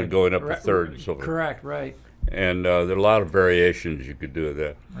very gradually good. Going up to third and so forth. Correct, right. And there are a lot of variations you could do with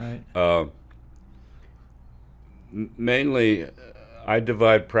that. Right. Mainly, I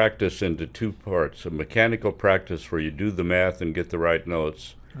divide practice into two parts: a mechanical practice where you do the math and get the right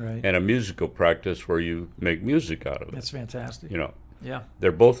notes, Right. and a musical practice where you make music out of it. That's fantastic. Yeah,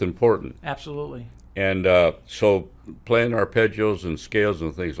 They're both important. absolutely. And so playing arpeggios and scales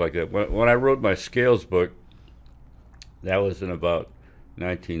and things like that. When I wrote my scales book, that was in about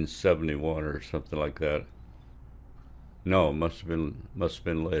 1971 or something like that. No, must have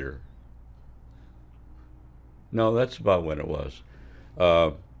been later. No, that's about when it was.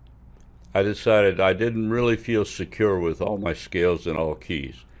 I decided I didn't really feel secure with all my scales in all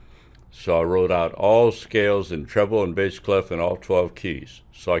keys. So I wrote out all scales in treble and bass clef in all 12 keys,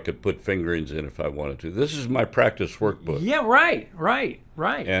 so I could put fingerings in if I wanted to. This is my practice workbook. Yeah, right.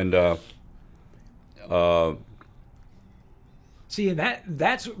 And See, and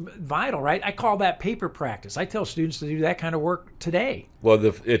that's vital, right? I call that paper practice. I tell students to do that kind of work today. well,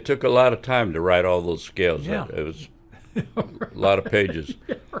 it took a lot of time to write all those scales. Yeah. It was a lot of pages.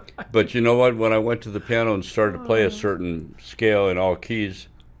 But you know what? When I went to the piano and started to play a certain scale in all keys,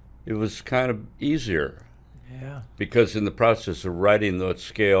 it was kind of easier. Yeah. Because in the process of writing that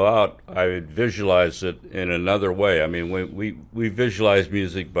scale out, I would visualize it in another way. I mean, we visualize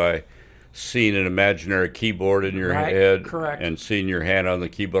music by seeing an imaginary keyboard in your Right, head, correct. and seeing your hand on the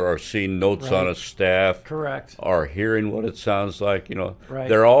keyboard, or seeing notes Right. on a staff, Correct. or hearing what it sounds like. Right.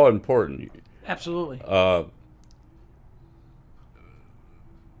 They're all important. Absolutely.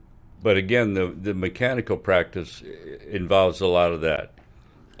 But again, the mechanical practice involves a lot of that.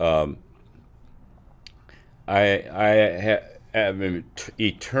 I am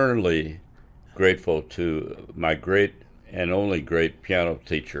eternally grateful to my great and only great piano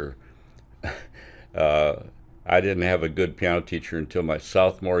teacher. I didn't have a good piano teacher until my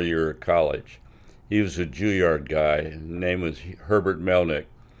sophomore year at college. He was a Juilliard guy. His name was Herbert Melnick,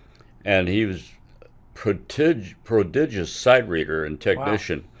 and he was prodigious sight reader and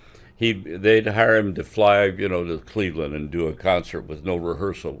technician. Wow. They'd hire him to fly, to Cleveland and do a concert with no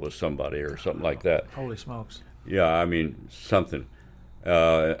rehearsal with somebody or something like that. Holy smokes. Yeah, I mean, something.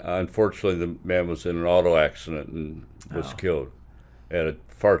 Unfortunately, the man was in an auto accident and was killed at a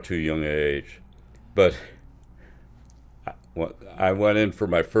far too young age. But I went in for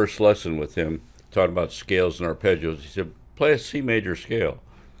my first lesson with him, talking about scales and arpeggios. He said, play a C major scale.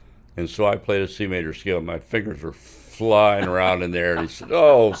 And so I played a C major scale. My fingers were flying around in there. And he said,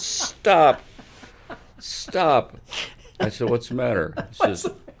 oh, stop. I said, what's the matter? He says,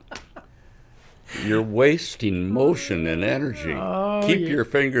 you're wasting motion and energy. Keep your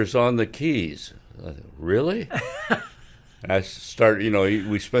fingers on the keys. I said, really? I started,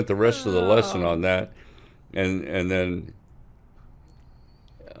 we spent the rest of the lesson on that. And then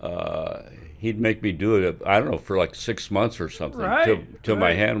he'd make me do it, I don't know, for like 6 months or something, till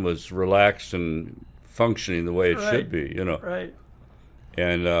my hand was relaxed and functioning the way it should be, Right.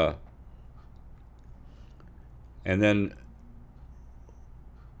 And then,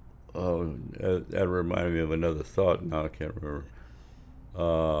 that reminded me of another thought. Now I can't remember.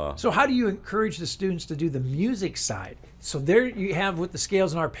 So how do you encourage the students to do the music side? So there you have with the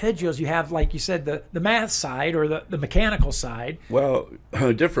scales and arpeggios, you have, like you said, the math side or the mechanical side. Well,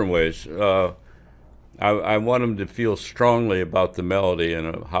 different ways. I want them to feel strongly about the melody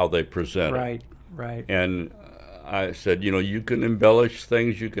and how they present it. Right. And I said, you can embellish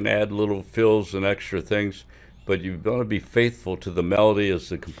things, you can add little fills and extra things, but you've got to be faithful to the melody as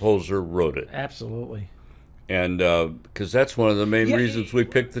the composer wrote it. Absolutely. And because that's one of the main reasons we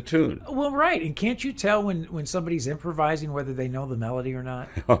picked the tune. Well, right. And can't you tell when somebody's improvising whether they know the melody or not?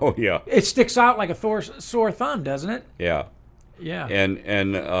 Oh, yeah. It sticks out like a sore thumb, doesn't it? Yeah. Yeah.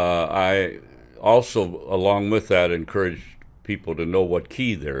 And I also, along with that, encourage people to know what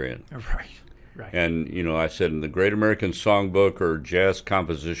key they're in. Right. And, I said in the Great American Songbook or jazz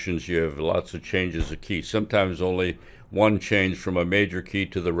compositions, you have lots of changes of key. Sometimes only one change from a major key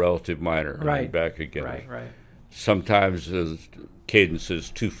to the relative minor. Right. And back again. Right. Sometimes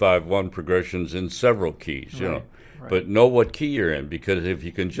cadences 2-5-1 progressions in several keys, Right. But know what key you're in, because if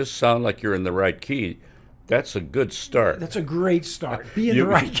you can just sound like you're in the right key, that's a good start. That's a great start. Be in the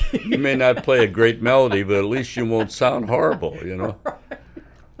right key. You may not play a great melody, but at least you won't sound horrible,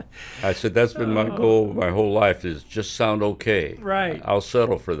 I said that's been my goal my whole life, is just sound okay. Right. I'll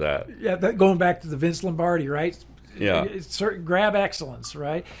settle for that. Yeah, going back to the Vince Lombardi, right? Yeah. Grab excellence,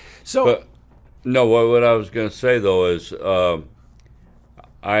 right? So. But no, what I was going to say though is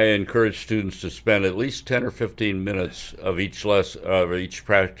I encourage students to spend at least 10 or 15 minutes of each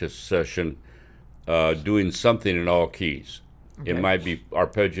practice session doing something in all keys. Okay. It might be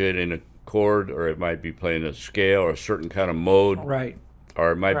arpeggiating a chord, or it might be playing a scale or a certain kind of mode. Right.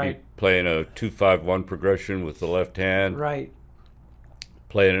 Or it might be playing a 2-5-1 progression with the left hand. Right.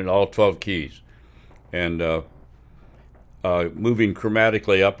 Playing in all 12 keys. And moving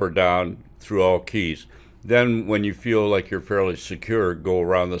chromatically up or down through all keys. Then when you feel like you're fairly secure, go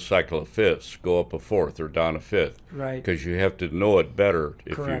around the cycle of fifths. Go up a fourth or down a fifth. Right. Because you have to know it better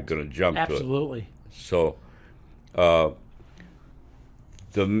if Correct. you're going to jump to it. Absolutely. So the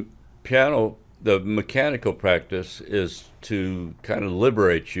mechanical practice is to kind of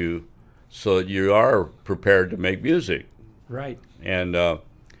liberate you so that you are prepared to make music. Right. And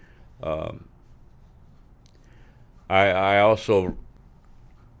I also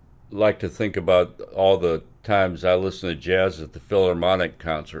like to think about all the times I listen to jazz at the Philharmonic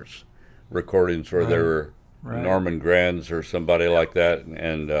concerts, recordings where there were Norman Granz or somebody like that,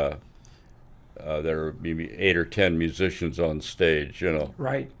 and there were maybe 8 or 10 musicians on stage,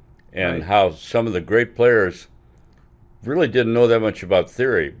 Right. And how some of the great players really didn't know that much about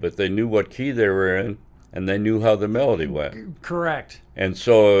theory, but they knew what key they were in, and they knew how the melody went. Correct. And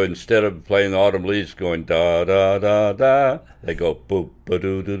so instead of playing the Autumn Leaves going da da da da, they go boop ba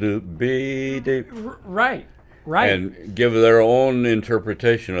doo doo doo be dee. Right. And give their own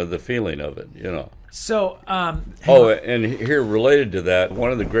interpretation of the feeling of it, So, and here related to that,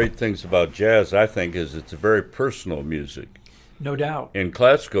 one of the great things about jazz, I think, is it's a very personal music. No doubt. In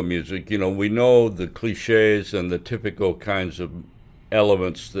classical music, we know the cliches and the typical kinds of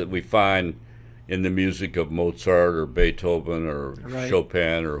elements that we find in the music of Mozart or Beethoven or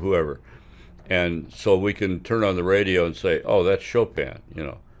Chopin or whoever. And so we can turn on the radio and say, oh, that's Chopin,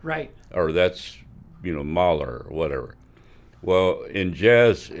 Right. Or that's, Mahler or whatever. Well, in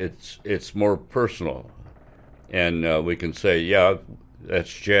jazz, it's more personal. And we can say, yeah,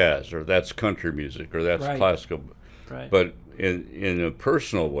 that's jazz, or that's country music, or that's classical. Right. But in a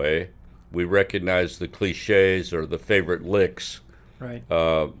personal way, we recognize the cliches or the favorite licks. Right.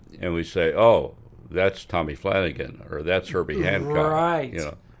 And we say, oh, that's Tommy Flanagan, or that's Herbie Hancock. Right.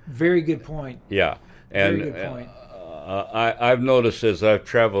 Very good point. Yeah. And very good point. I've noticed as I've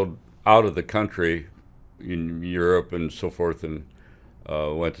traveled out of the country in Europe and so forth, and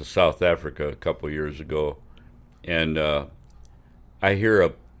went to South Africa a couple of years ago, and I hear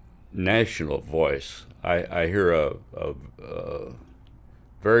a national voice. I hear a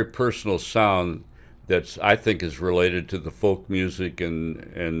very personal sound that's, I think, is related to the folk music and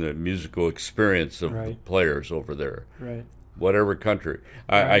the musical experience of the players over there. Right. Whatever country.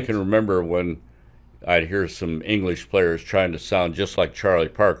 I can remember when I'd hear some English players trying to sound just like Charlie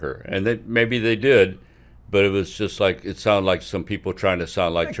Parker, and maybe they did, but it was just like, it sounded like some people trying to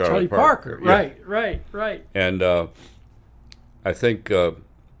sound like Charlie Parker. Yeah. Right. And I think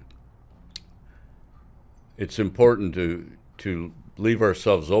it's important to leave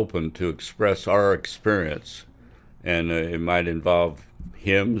ourselves open to express our experience, and it might involve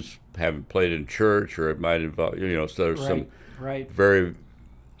hymns, having played in church, or it might involve, so there's some very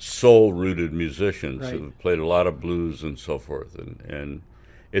soul-rooted musicians who played a lot of blues and so forth, and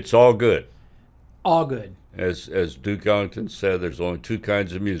it's all good. All good. As Duke Ellington said, there's only two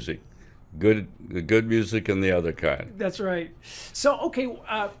kinds of music: the good music and the other kind. That's right. So, okay,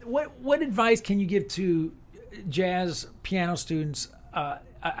 what advice can you give to jazz piano students?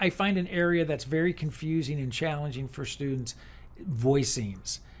 I find an area that's very confusing and challenging for students: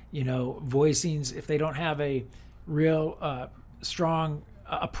 voicings. Voicings, if they don't have a real strong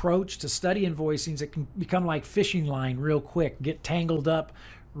approach to studying voicings, it can become like fishing line real quick, get tangled up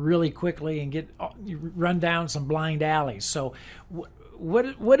really quickly, and run down some blind alleys. So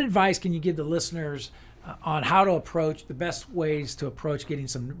what advice can you give the listeners on how to approach the best ways to approach getting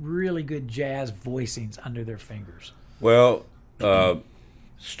some really good jazz voicings under their fingers? Well,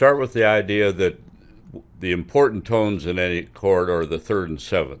 start with the idea that the important tones in any chord are the third and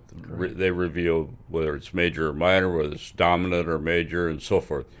seventh. They reveal whether it's major or minor, whether it's dominant or major, and so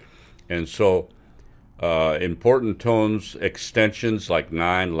forth. And so important tones, extensions like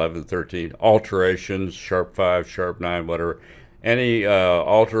 9, 11, 13, alterations, sharp 5, sharp 9, whatever. Any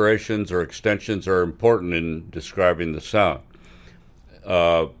alterations or extensions are important in describing the sound.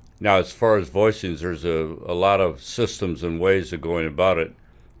 Now, as far as voicings, there's a lot of systems and ways of going about it.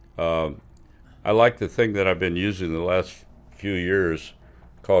 I like the thing that I've been using the last few years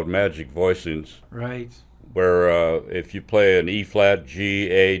called magic voicings. Right. Where if you play an E flat, G,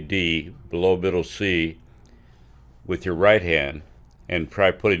 A, D, below middle C with your right hand and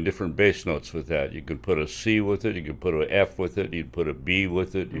try putting different bass notes with that. You can put a C with it, you can put an F with it, you can put a B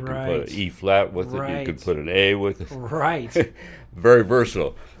with it, you can put an E flat with it, you can put an A with it. Right. Very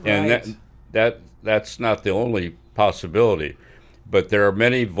versatile. And that's not the only possibility. But there are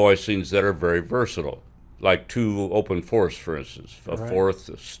many voicings that are very versatile, like two open fourths, for instance, a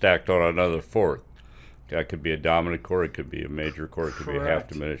fourth stacked on another fourth. That could be a dominant chord, it could be a major chord, it could be a half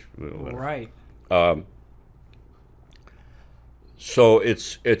diminished. Right. So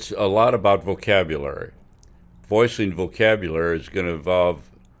it's a lot about vocabulary. Voicing vocabulary is going to involve.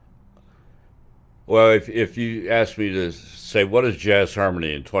 Well, if you ask me to say what is jazz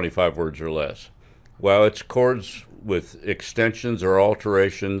harmony in 25 words or less, well, it's chords with extensions or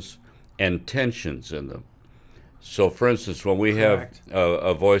alterations and tensions in them. So, for instance, when we have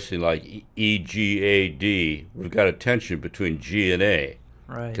a voicing like E, G, A, D, we've got a tension between G and A,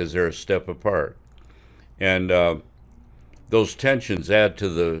 because they're a step apart. And those tensions add to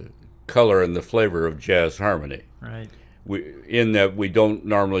the color and the flavor of jazz harmony. Right. In that we don't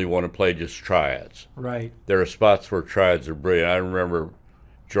normally want to play just triads. Right. There are spots where triads are brilliant. I remember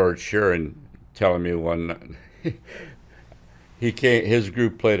George Shearing telling me one his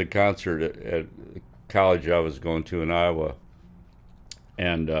group played a concert at college I was going to in Iowa,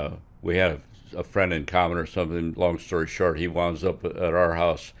 and we had a friend in common or something. Long story short, he winds up at our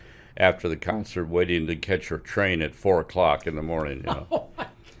house after the concert waiting to catch our train at 4 o'clock in the morning. Oh my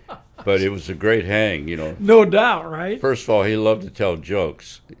gosh. But it was a great hang, No doubt, right? First of all, he loved to tell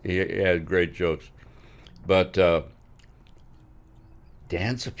jokes. He had great jokes. But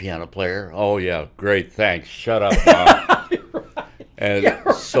Dan's a piano player. Oh, yeah, great, thanks. Shut up, Mom.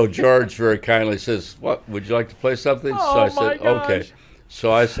 And so George very kindly says, "What, would you like to play something?" Oh, so I said, "Okay."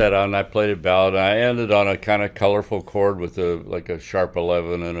 So I sat down and I played a ballad, and I ended on a kind of colorful chord with a sharp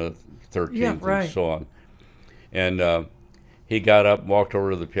 11 and a 13th and so on. And he got up and walked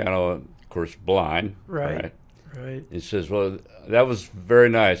over to the piano, of course, blind. Right. He says, "Well, that was very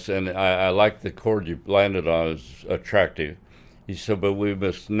nice, and I like the chord you landed on. It was attractive." He said, "But we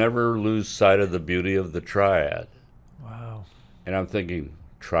must never lose sight of the beauty of the triad." Wow. And I'm thinking,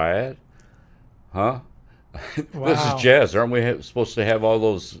 triad? Huh? Wow. This is jazz. Aren't we supposed to have all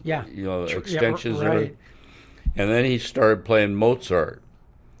those extensions? Yeah, right. And then he started playing Mozart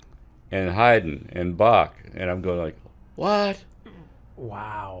and Haydn and Bach. And I'm going like, what?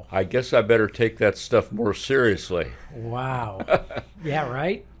 Wow. I guess I better take that stuff more seriously. Wow. Yeah,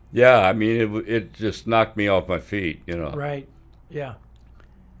 right? Yeah, I mean, it just knocked me off my feet, Right, yeah.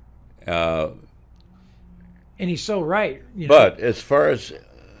 And he's so right. But as far as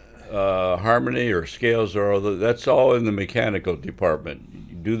harmony or scales or other, that's all in the mechanical department.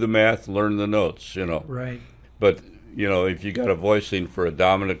 You do the math, learn the notes, Right. But, if you got a voicing for a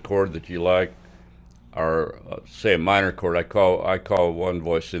dominant chord that you like, or say a minor chord, I call one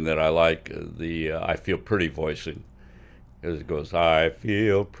voicing that I like the I Feel Pretty voicing. Because it goes, I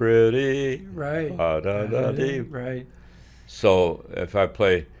feel pretty. Right. Da-da-da-dee. Right. So if I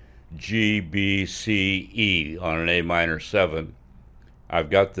play G, B, C, E on an A minor 7, I've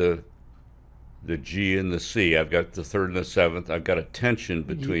got the G and the C. I've got the third and the seventh. I've got a tension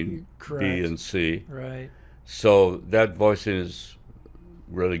between B and C. Right. So that voicing is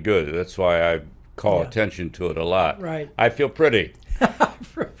really good. That's why I call attention to it a lot. Right. I feel pretty.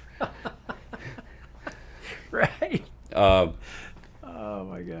 Oh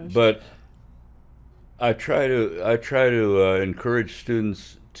my gosh. But I try to encourage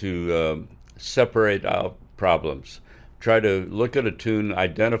students to separate out problems. Try to look at a tune,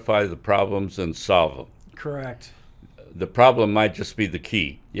 identify the problems, and solve them. Correct. The problem might just be the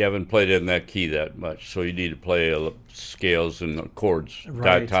key. You haven't played in that key that much, so you need to play scales and chords,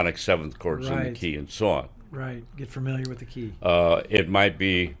 Right. diatonic seventh chords in the Right. key, and so on. Right. Get familiar with the key. It might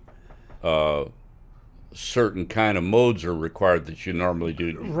be certain kind of modes are required that you normally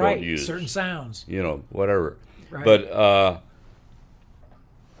Right. don't use. Certain sounds. Whatever. Right. But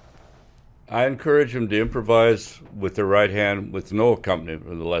I encourage them to improvise with the right hand with no accompaniment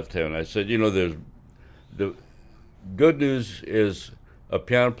with the left hand. I said, there's the good news is a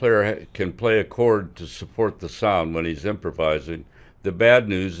piano player can play a chord to support the sound when he's improvising. The bad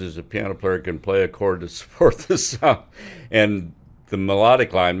news is a piano player can play a chord to support the sound, and the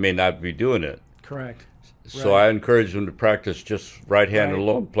melodic line may not be doing it. Correct. So Right. I encourage them to practice just right-handed Right.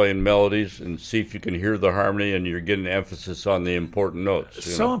 alone, playing melodies, and see if you can hear the harmony and you're getting emphasis on the important notes.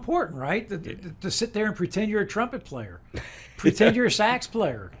 So important, right? To sit there and pretend you're a trumpet player, pretend you're a sax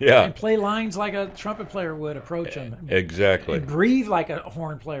player, Yeah. and play lines like a trumpet player would approach them, Exactly. and breathe like a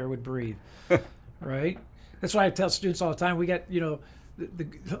horn player would breathe, right? That's why I tell students all the time. We got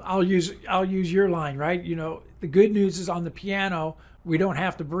I'll use your line, right? The good news is on the piano we don't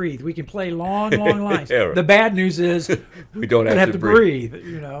have to breathe. We can play long lines. Yeah, right. The bad news is We don't we have to breathe.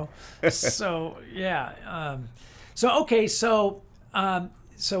 So yeah.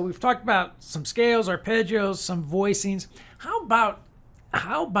 So we've talked about some scales, arpeggios, some voicings. How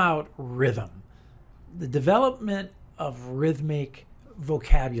about rhythm? The development of rhythmic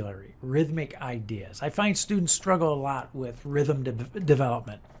vocabulary, rhythmic ideas. I find students struggle a lot with rhythm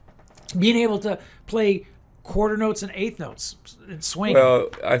development. Being able to play quarter notes and eighth notes and swing. Well,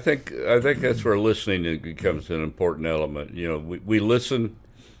 I think that's where listening becomes an important element. We listen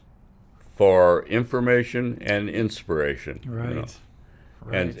for information and inspiration. Right.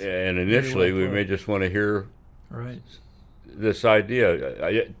 And initially we may just want to hear right. this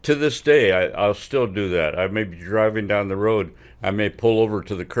idea. To this day, I'll still do that. I may be driving down the road. I may pull over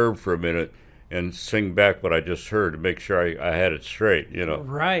to the curb for a minute and sing back what I just heard to make sure I had it straight.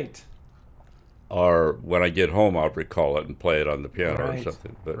 Right. Or when I get home, I'll recall it and play it on the piano Right. or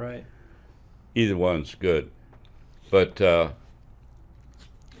something. But Right. either one's good. But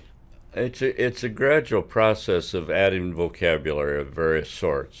it's a gradual process of adding vocabulary of various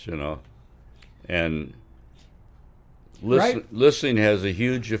sorts, and listening has a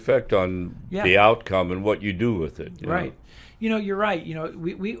huge effect on the outcome and what you do with it. Right. You're right.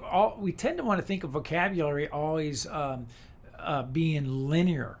 We tend to want to think of vocabulary always being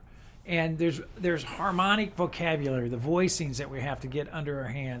linear. And there's harmonic vocabulary, the voicings that we have to get under our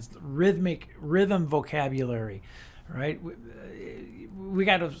hands, rhythm vocabulary, right? We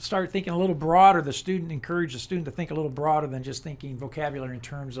got to start thinking a little broader. Encourage the student to think a little broader than just thinking vocabulary in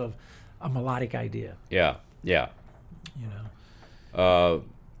terms of a melodic idea. Yeah.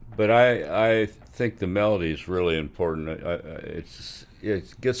 But I think the melody is really important.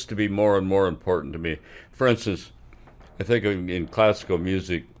 It gets to be more and more important to me. For instance, I think in classical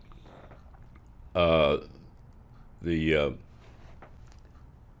music, the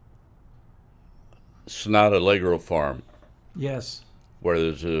sonata allegro form. Yes. Where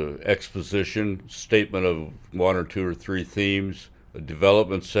there's a exposition, statement of one or two or three themes, a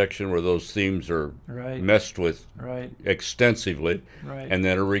development section where those themes are messed with extensively, and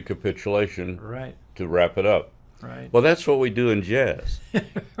then a recapitulation to wrap it up. Right. Well, that's what we do in jazz.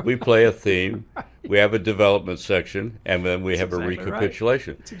 We play a theme, we have a development section, and then we have a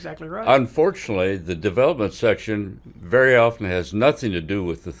recapitulation. That's exactly right. Unfortunately, the development section very often has nothing to do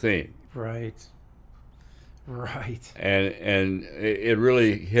with the theme. Right. And it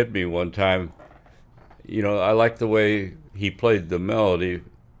really hit me one time. I liked the way he played the melody,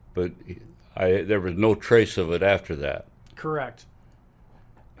 but there was no trace of it after that. Correct.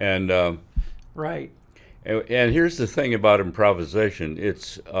 And right. And here's the thing about improvisation: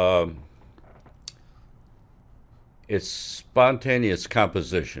 it's spontaneous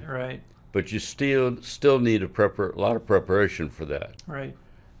composition. Right. But you still need a lot of preparation for that. Right.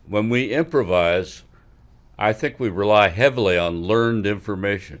 When we improvise, I think we rely heavily on learned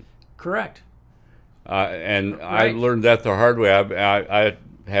information. Correct. And I learned that the hard way. I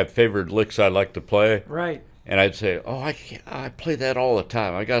have favorite licks I like to play. Right. And I'd say, I play that all the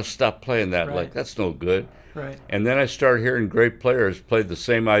time. I got to stop playing that lick. That's no good. Right. And then I started hearing great players play the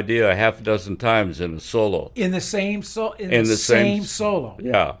same idea a half a dozen times in a solo. In the same solo. Yeah.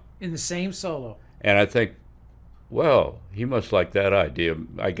 In the same solo. And I think well, he must like that idea.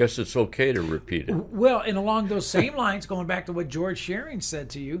 I guess it's okay to repeat it. Well, and along those same lines, going back to what George Shearing said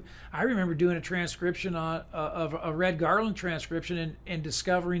to you, I remember doing a transcription of a Red Garland transcription and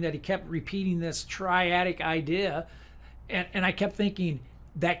discovering that he kept repeating this triadic idea. And I kept thinking,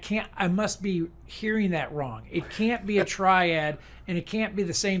 I must be hearing that wrong. It can't be a triad, and it can't be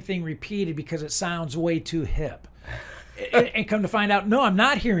the same thing repeated because it sounds way too hip. And come to find out, no, I'm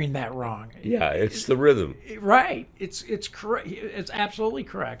not hearing that wrong. Yeah, it's the rhythm. Right. It's correct. It's absolutely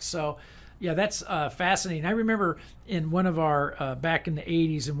correct. So, yeah, that's fascinating. I remember in one of our back in the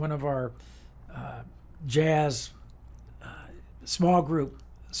 '80s, in one of our jazz small group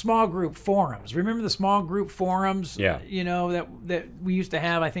forums. Remember the small group forums? Yeah. You know that we used to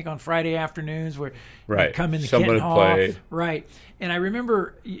have, I think, on Friday afternoons where right. you'd come in the Someone Kenton Hall. played. Right. And I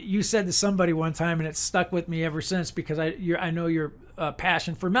remember you said to somebody one time, and it's stuck with me ever since because I know your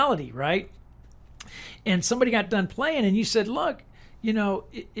passion for melody, right? And somebody got done playing, and you said, "Look, you know,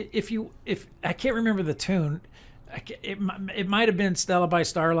 if I can't remember the tune." It might have been Stella by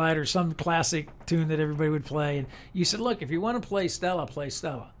Starlight or some classic tune that everybody would play. And you said, look, if you want to play Stella, play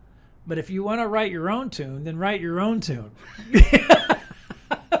Stella. But if you want to write your own tune, then write your own tune.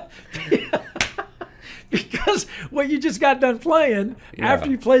 Because what you just got done playing after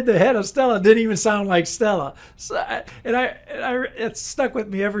you played the head of Stella didn't even sound like Stella. So, it's stuck with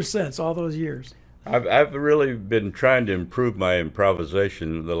me ever since, all those years. I've really been trying to improve my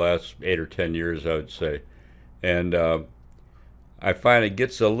improvisation the last 8 or 10 years, I would say. And I find it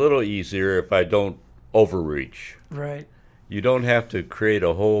gets a little easier if I don't overreach. Right. You don't have to create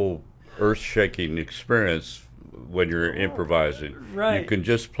a whole earth-shaking experience when you're improvising. Right. You can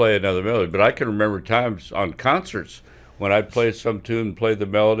just play another melody. But I can remember times on concerts when I'd play some tune, play the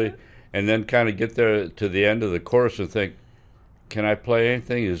melody, and then kind of get there to the end of the chorus and think, can I play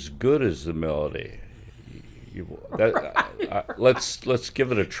anything as good as the melody? Let's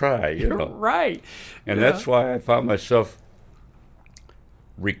give it a try, you know. Right. And that's why I found myself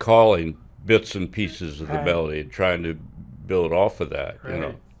recalling bits and pieces of the melody and trying to build off of that, you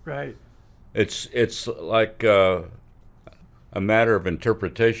know. Right. It's like a matter of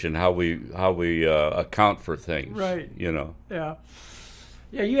interpretation how we account for things, right? You know. Yeah.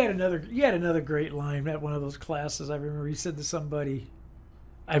 Yeah, you had another great line at one of those classes. I remember you said to somebody,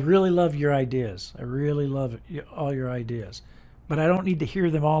 I really love your ideas. I really love all your ideas. But I don't need to hear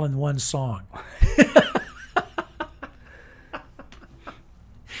them all in one song.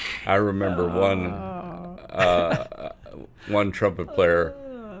 I remember one trumpet player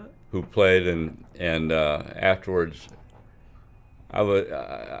who played and afterwards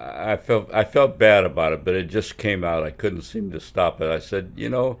I felt bad about it, but it just came out. I couldn't seem to stop it. I said, you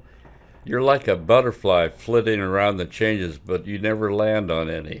know, you're like a butterfly flitting around the changes, but you never land on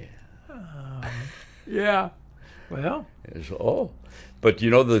any. Yeah. Well. But you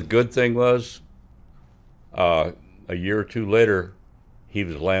know the good thing was, a year or two later, he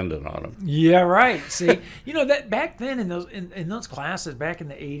was landing on them. Yeah, right. See, you know that back then in those classes back in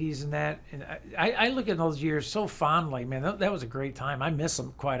the '80s and that, and I look at those years so fondly. Man, that was a great time. I miss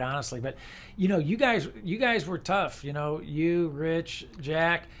them quite honestly. But you know, you guys were tough. You know, you, Rich,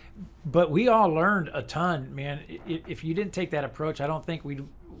 Jack, but we all learned a ton, man. If you didn't take that approach, I don't think we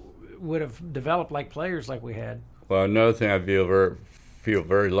would have developed like players like we had. Well, another thing I feel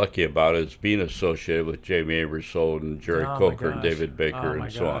very lucky about is being associated with Jamie Aebersold and Jerry Coker and David Baker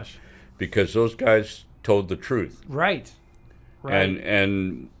and so on, because those guys told the truth. Right.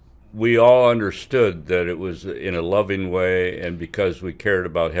 And we all understood that it was in a loving way and because we cared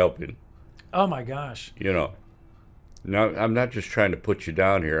about helping. Oh my gosh. You know. Now, I'm not just trying to put you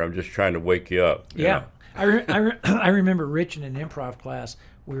down here. I'm just trying to wake you up. Yeah. I remember Rich in an improv class,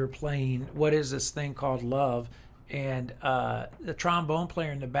 we were playing What Is This Thing Called Love? And the trombone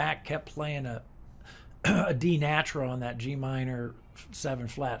player in the back kept playing a D natural on that G minor 7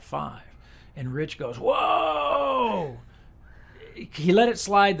 flat 5. And Rich goes, whoa! He let it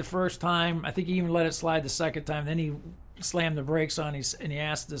slide the first time. I think he even let it slide the second time. Then he slammed the brakes on and he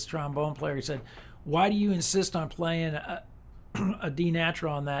asked this trombone player, he said, why do you insist on playing a D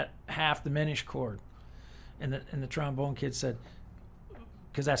natural on that half diminished chord? And the trombone kid said,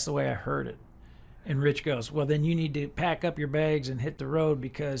 because that's the way I heard it. And Rich goes, well, then you need to pack up your bags and hit the road,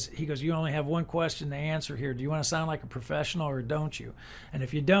 because he goes, you only have one question to answer here. Do you want to sound like a professional or don't you? And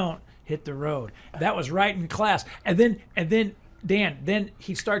if you don't, hit the road. That was right in class. And then Dan, then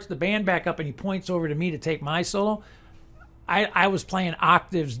he starts the band back up and he points over to me to take my solo. I was playing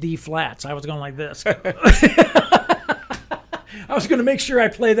octaves D flats. I was going like this. I was going to make sure I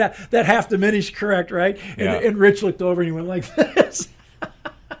play that half diminished correct, right? And Rich looked over and he went like this.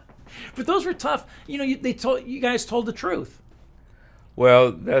 But those were tough. You guys told the truth.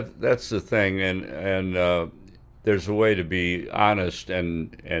 Well, that's the thing, and there's a way to be honest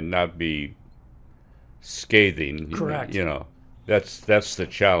and not be scathing. Correct. That's the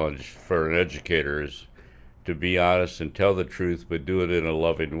challenge for an educator, is to be honest and tell the truth, but do it in a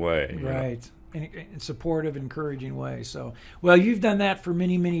loving way. Right. In supportive, encouraging way. So, well, you've done that for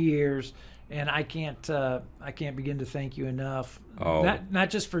many, many years, and I can't begin to thank you enough. Oh. Not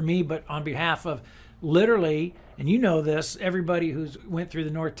just for me, but on behalf of literally, and you know this, everybody who's went through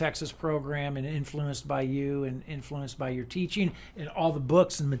the North Texas program and influenced by you and influenced by your teaching and all the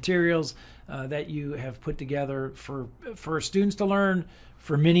books and materials that you have put together for students to learn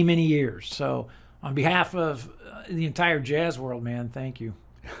for many, many years. So, on behalf of the entire jazz world, man, thank you.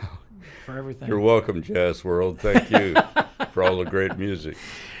 For everything. You're welcome, Jazz World. Thank you for all the great music.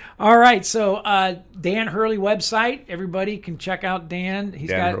 All right, so Dan Hurley website. Everybody can check out Dan. He's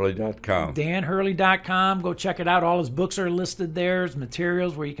DanHurley.com. DanHurley.com. Go check it out. All his books are listed there. His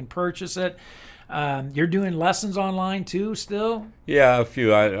materials where you can purchase it. You're doing lessons online too still? Yeah, a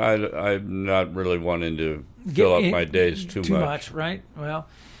few. I'm not really wanting to fill up my days too much. Too much, right? Well,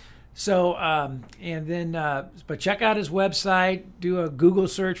 so, and then, but check out his website, do a Google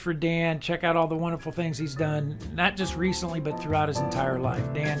search for Dan, check out all the wonderful things he's done, not just recently, but throughout his entire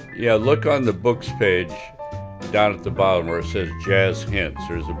life. Dan? Yeah, look on the books page down at the bottom where it says Jazz Hints.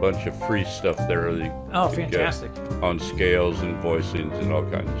 There's a bunch of free stuff there. Oh, fantastic. On scales and voicings and all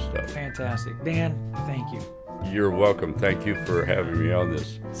kinds of stuff. Fantastic. Dan, thank you. You're welcome. Thank you for having me on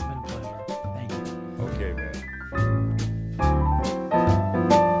this. It's been a pleasure. Thank you. Okay, man.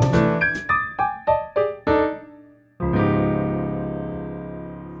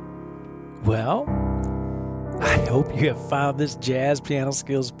 Well, I hope you have found this Jazz Piano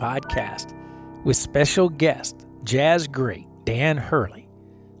Skills podcast with special guest, jazz great Dan Hurley,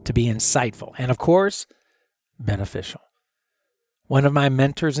 to be insightful and, of course, beneficial. One of my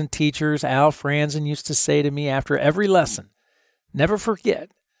mentors and teachers, Al Franzen, used to say to me after every lesson, never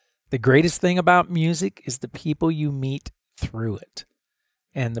forget, the greatest thing about music is the people you meet through it.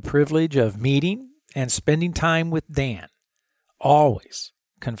 And the privilege of meeting and spending time with Dan always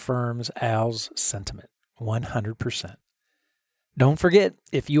confirms Al's sentiment 100%. Don't forget,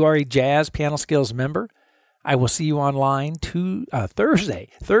 if you are a Jazz Piano Skills member, I will see you online Thursday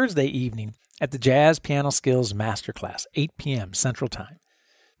evening at the Jazz Piano Skills Masterclass, 8 p.m. Central Time,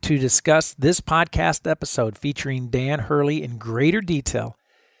 to discuss this podcast episode featuring Dan Hurley in greater detail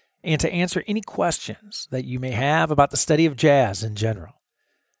and to answer any questions that you may have about the study of jazz in general.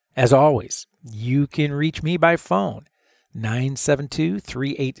 As always, you can reach me by phone,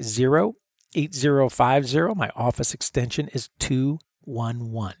 972-380-8050. My office extension is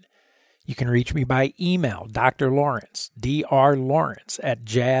 211. You can reach me by email, Dr. Lawrence, drlawrence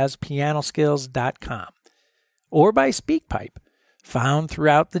 @jazzpianoskills.com, or by SpeakPipe, found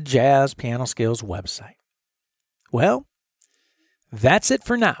throughout the Jazz Piano Skills website. Well, that's it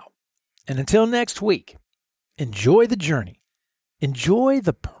for now. And until next week, enjoy the journey. Enjoy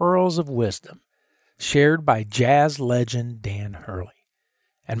the pearls of wisdom shared by jazz legend Dan Hurley.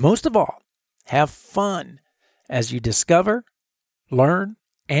 And most of all, have fun as you discover, learn,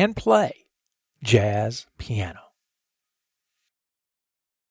 and play jazz piano.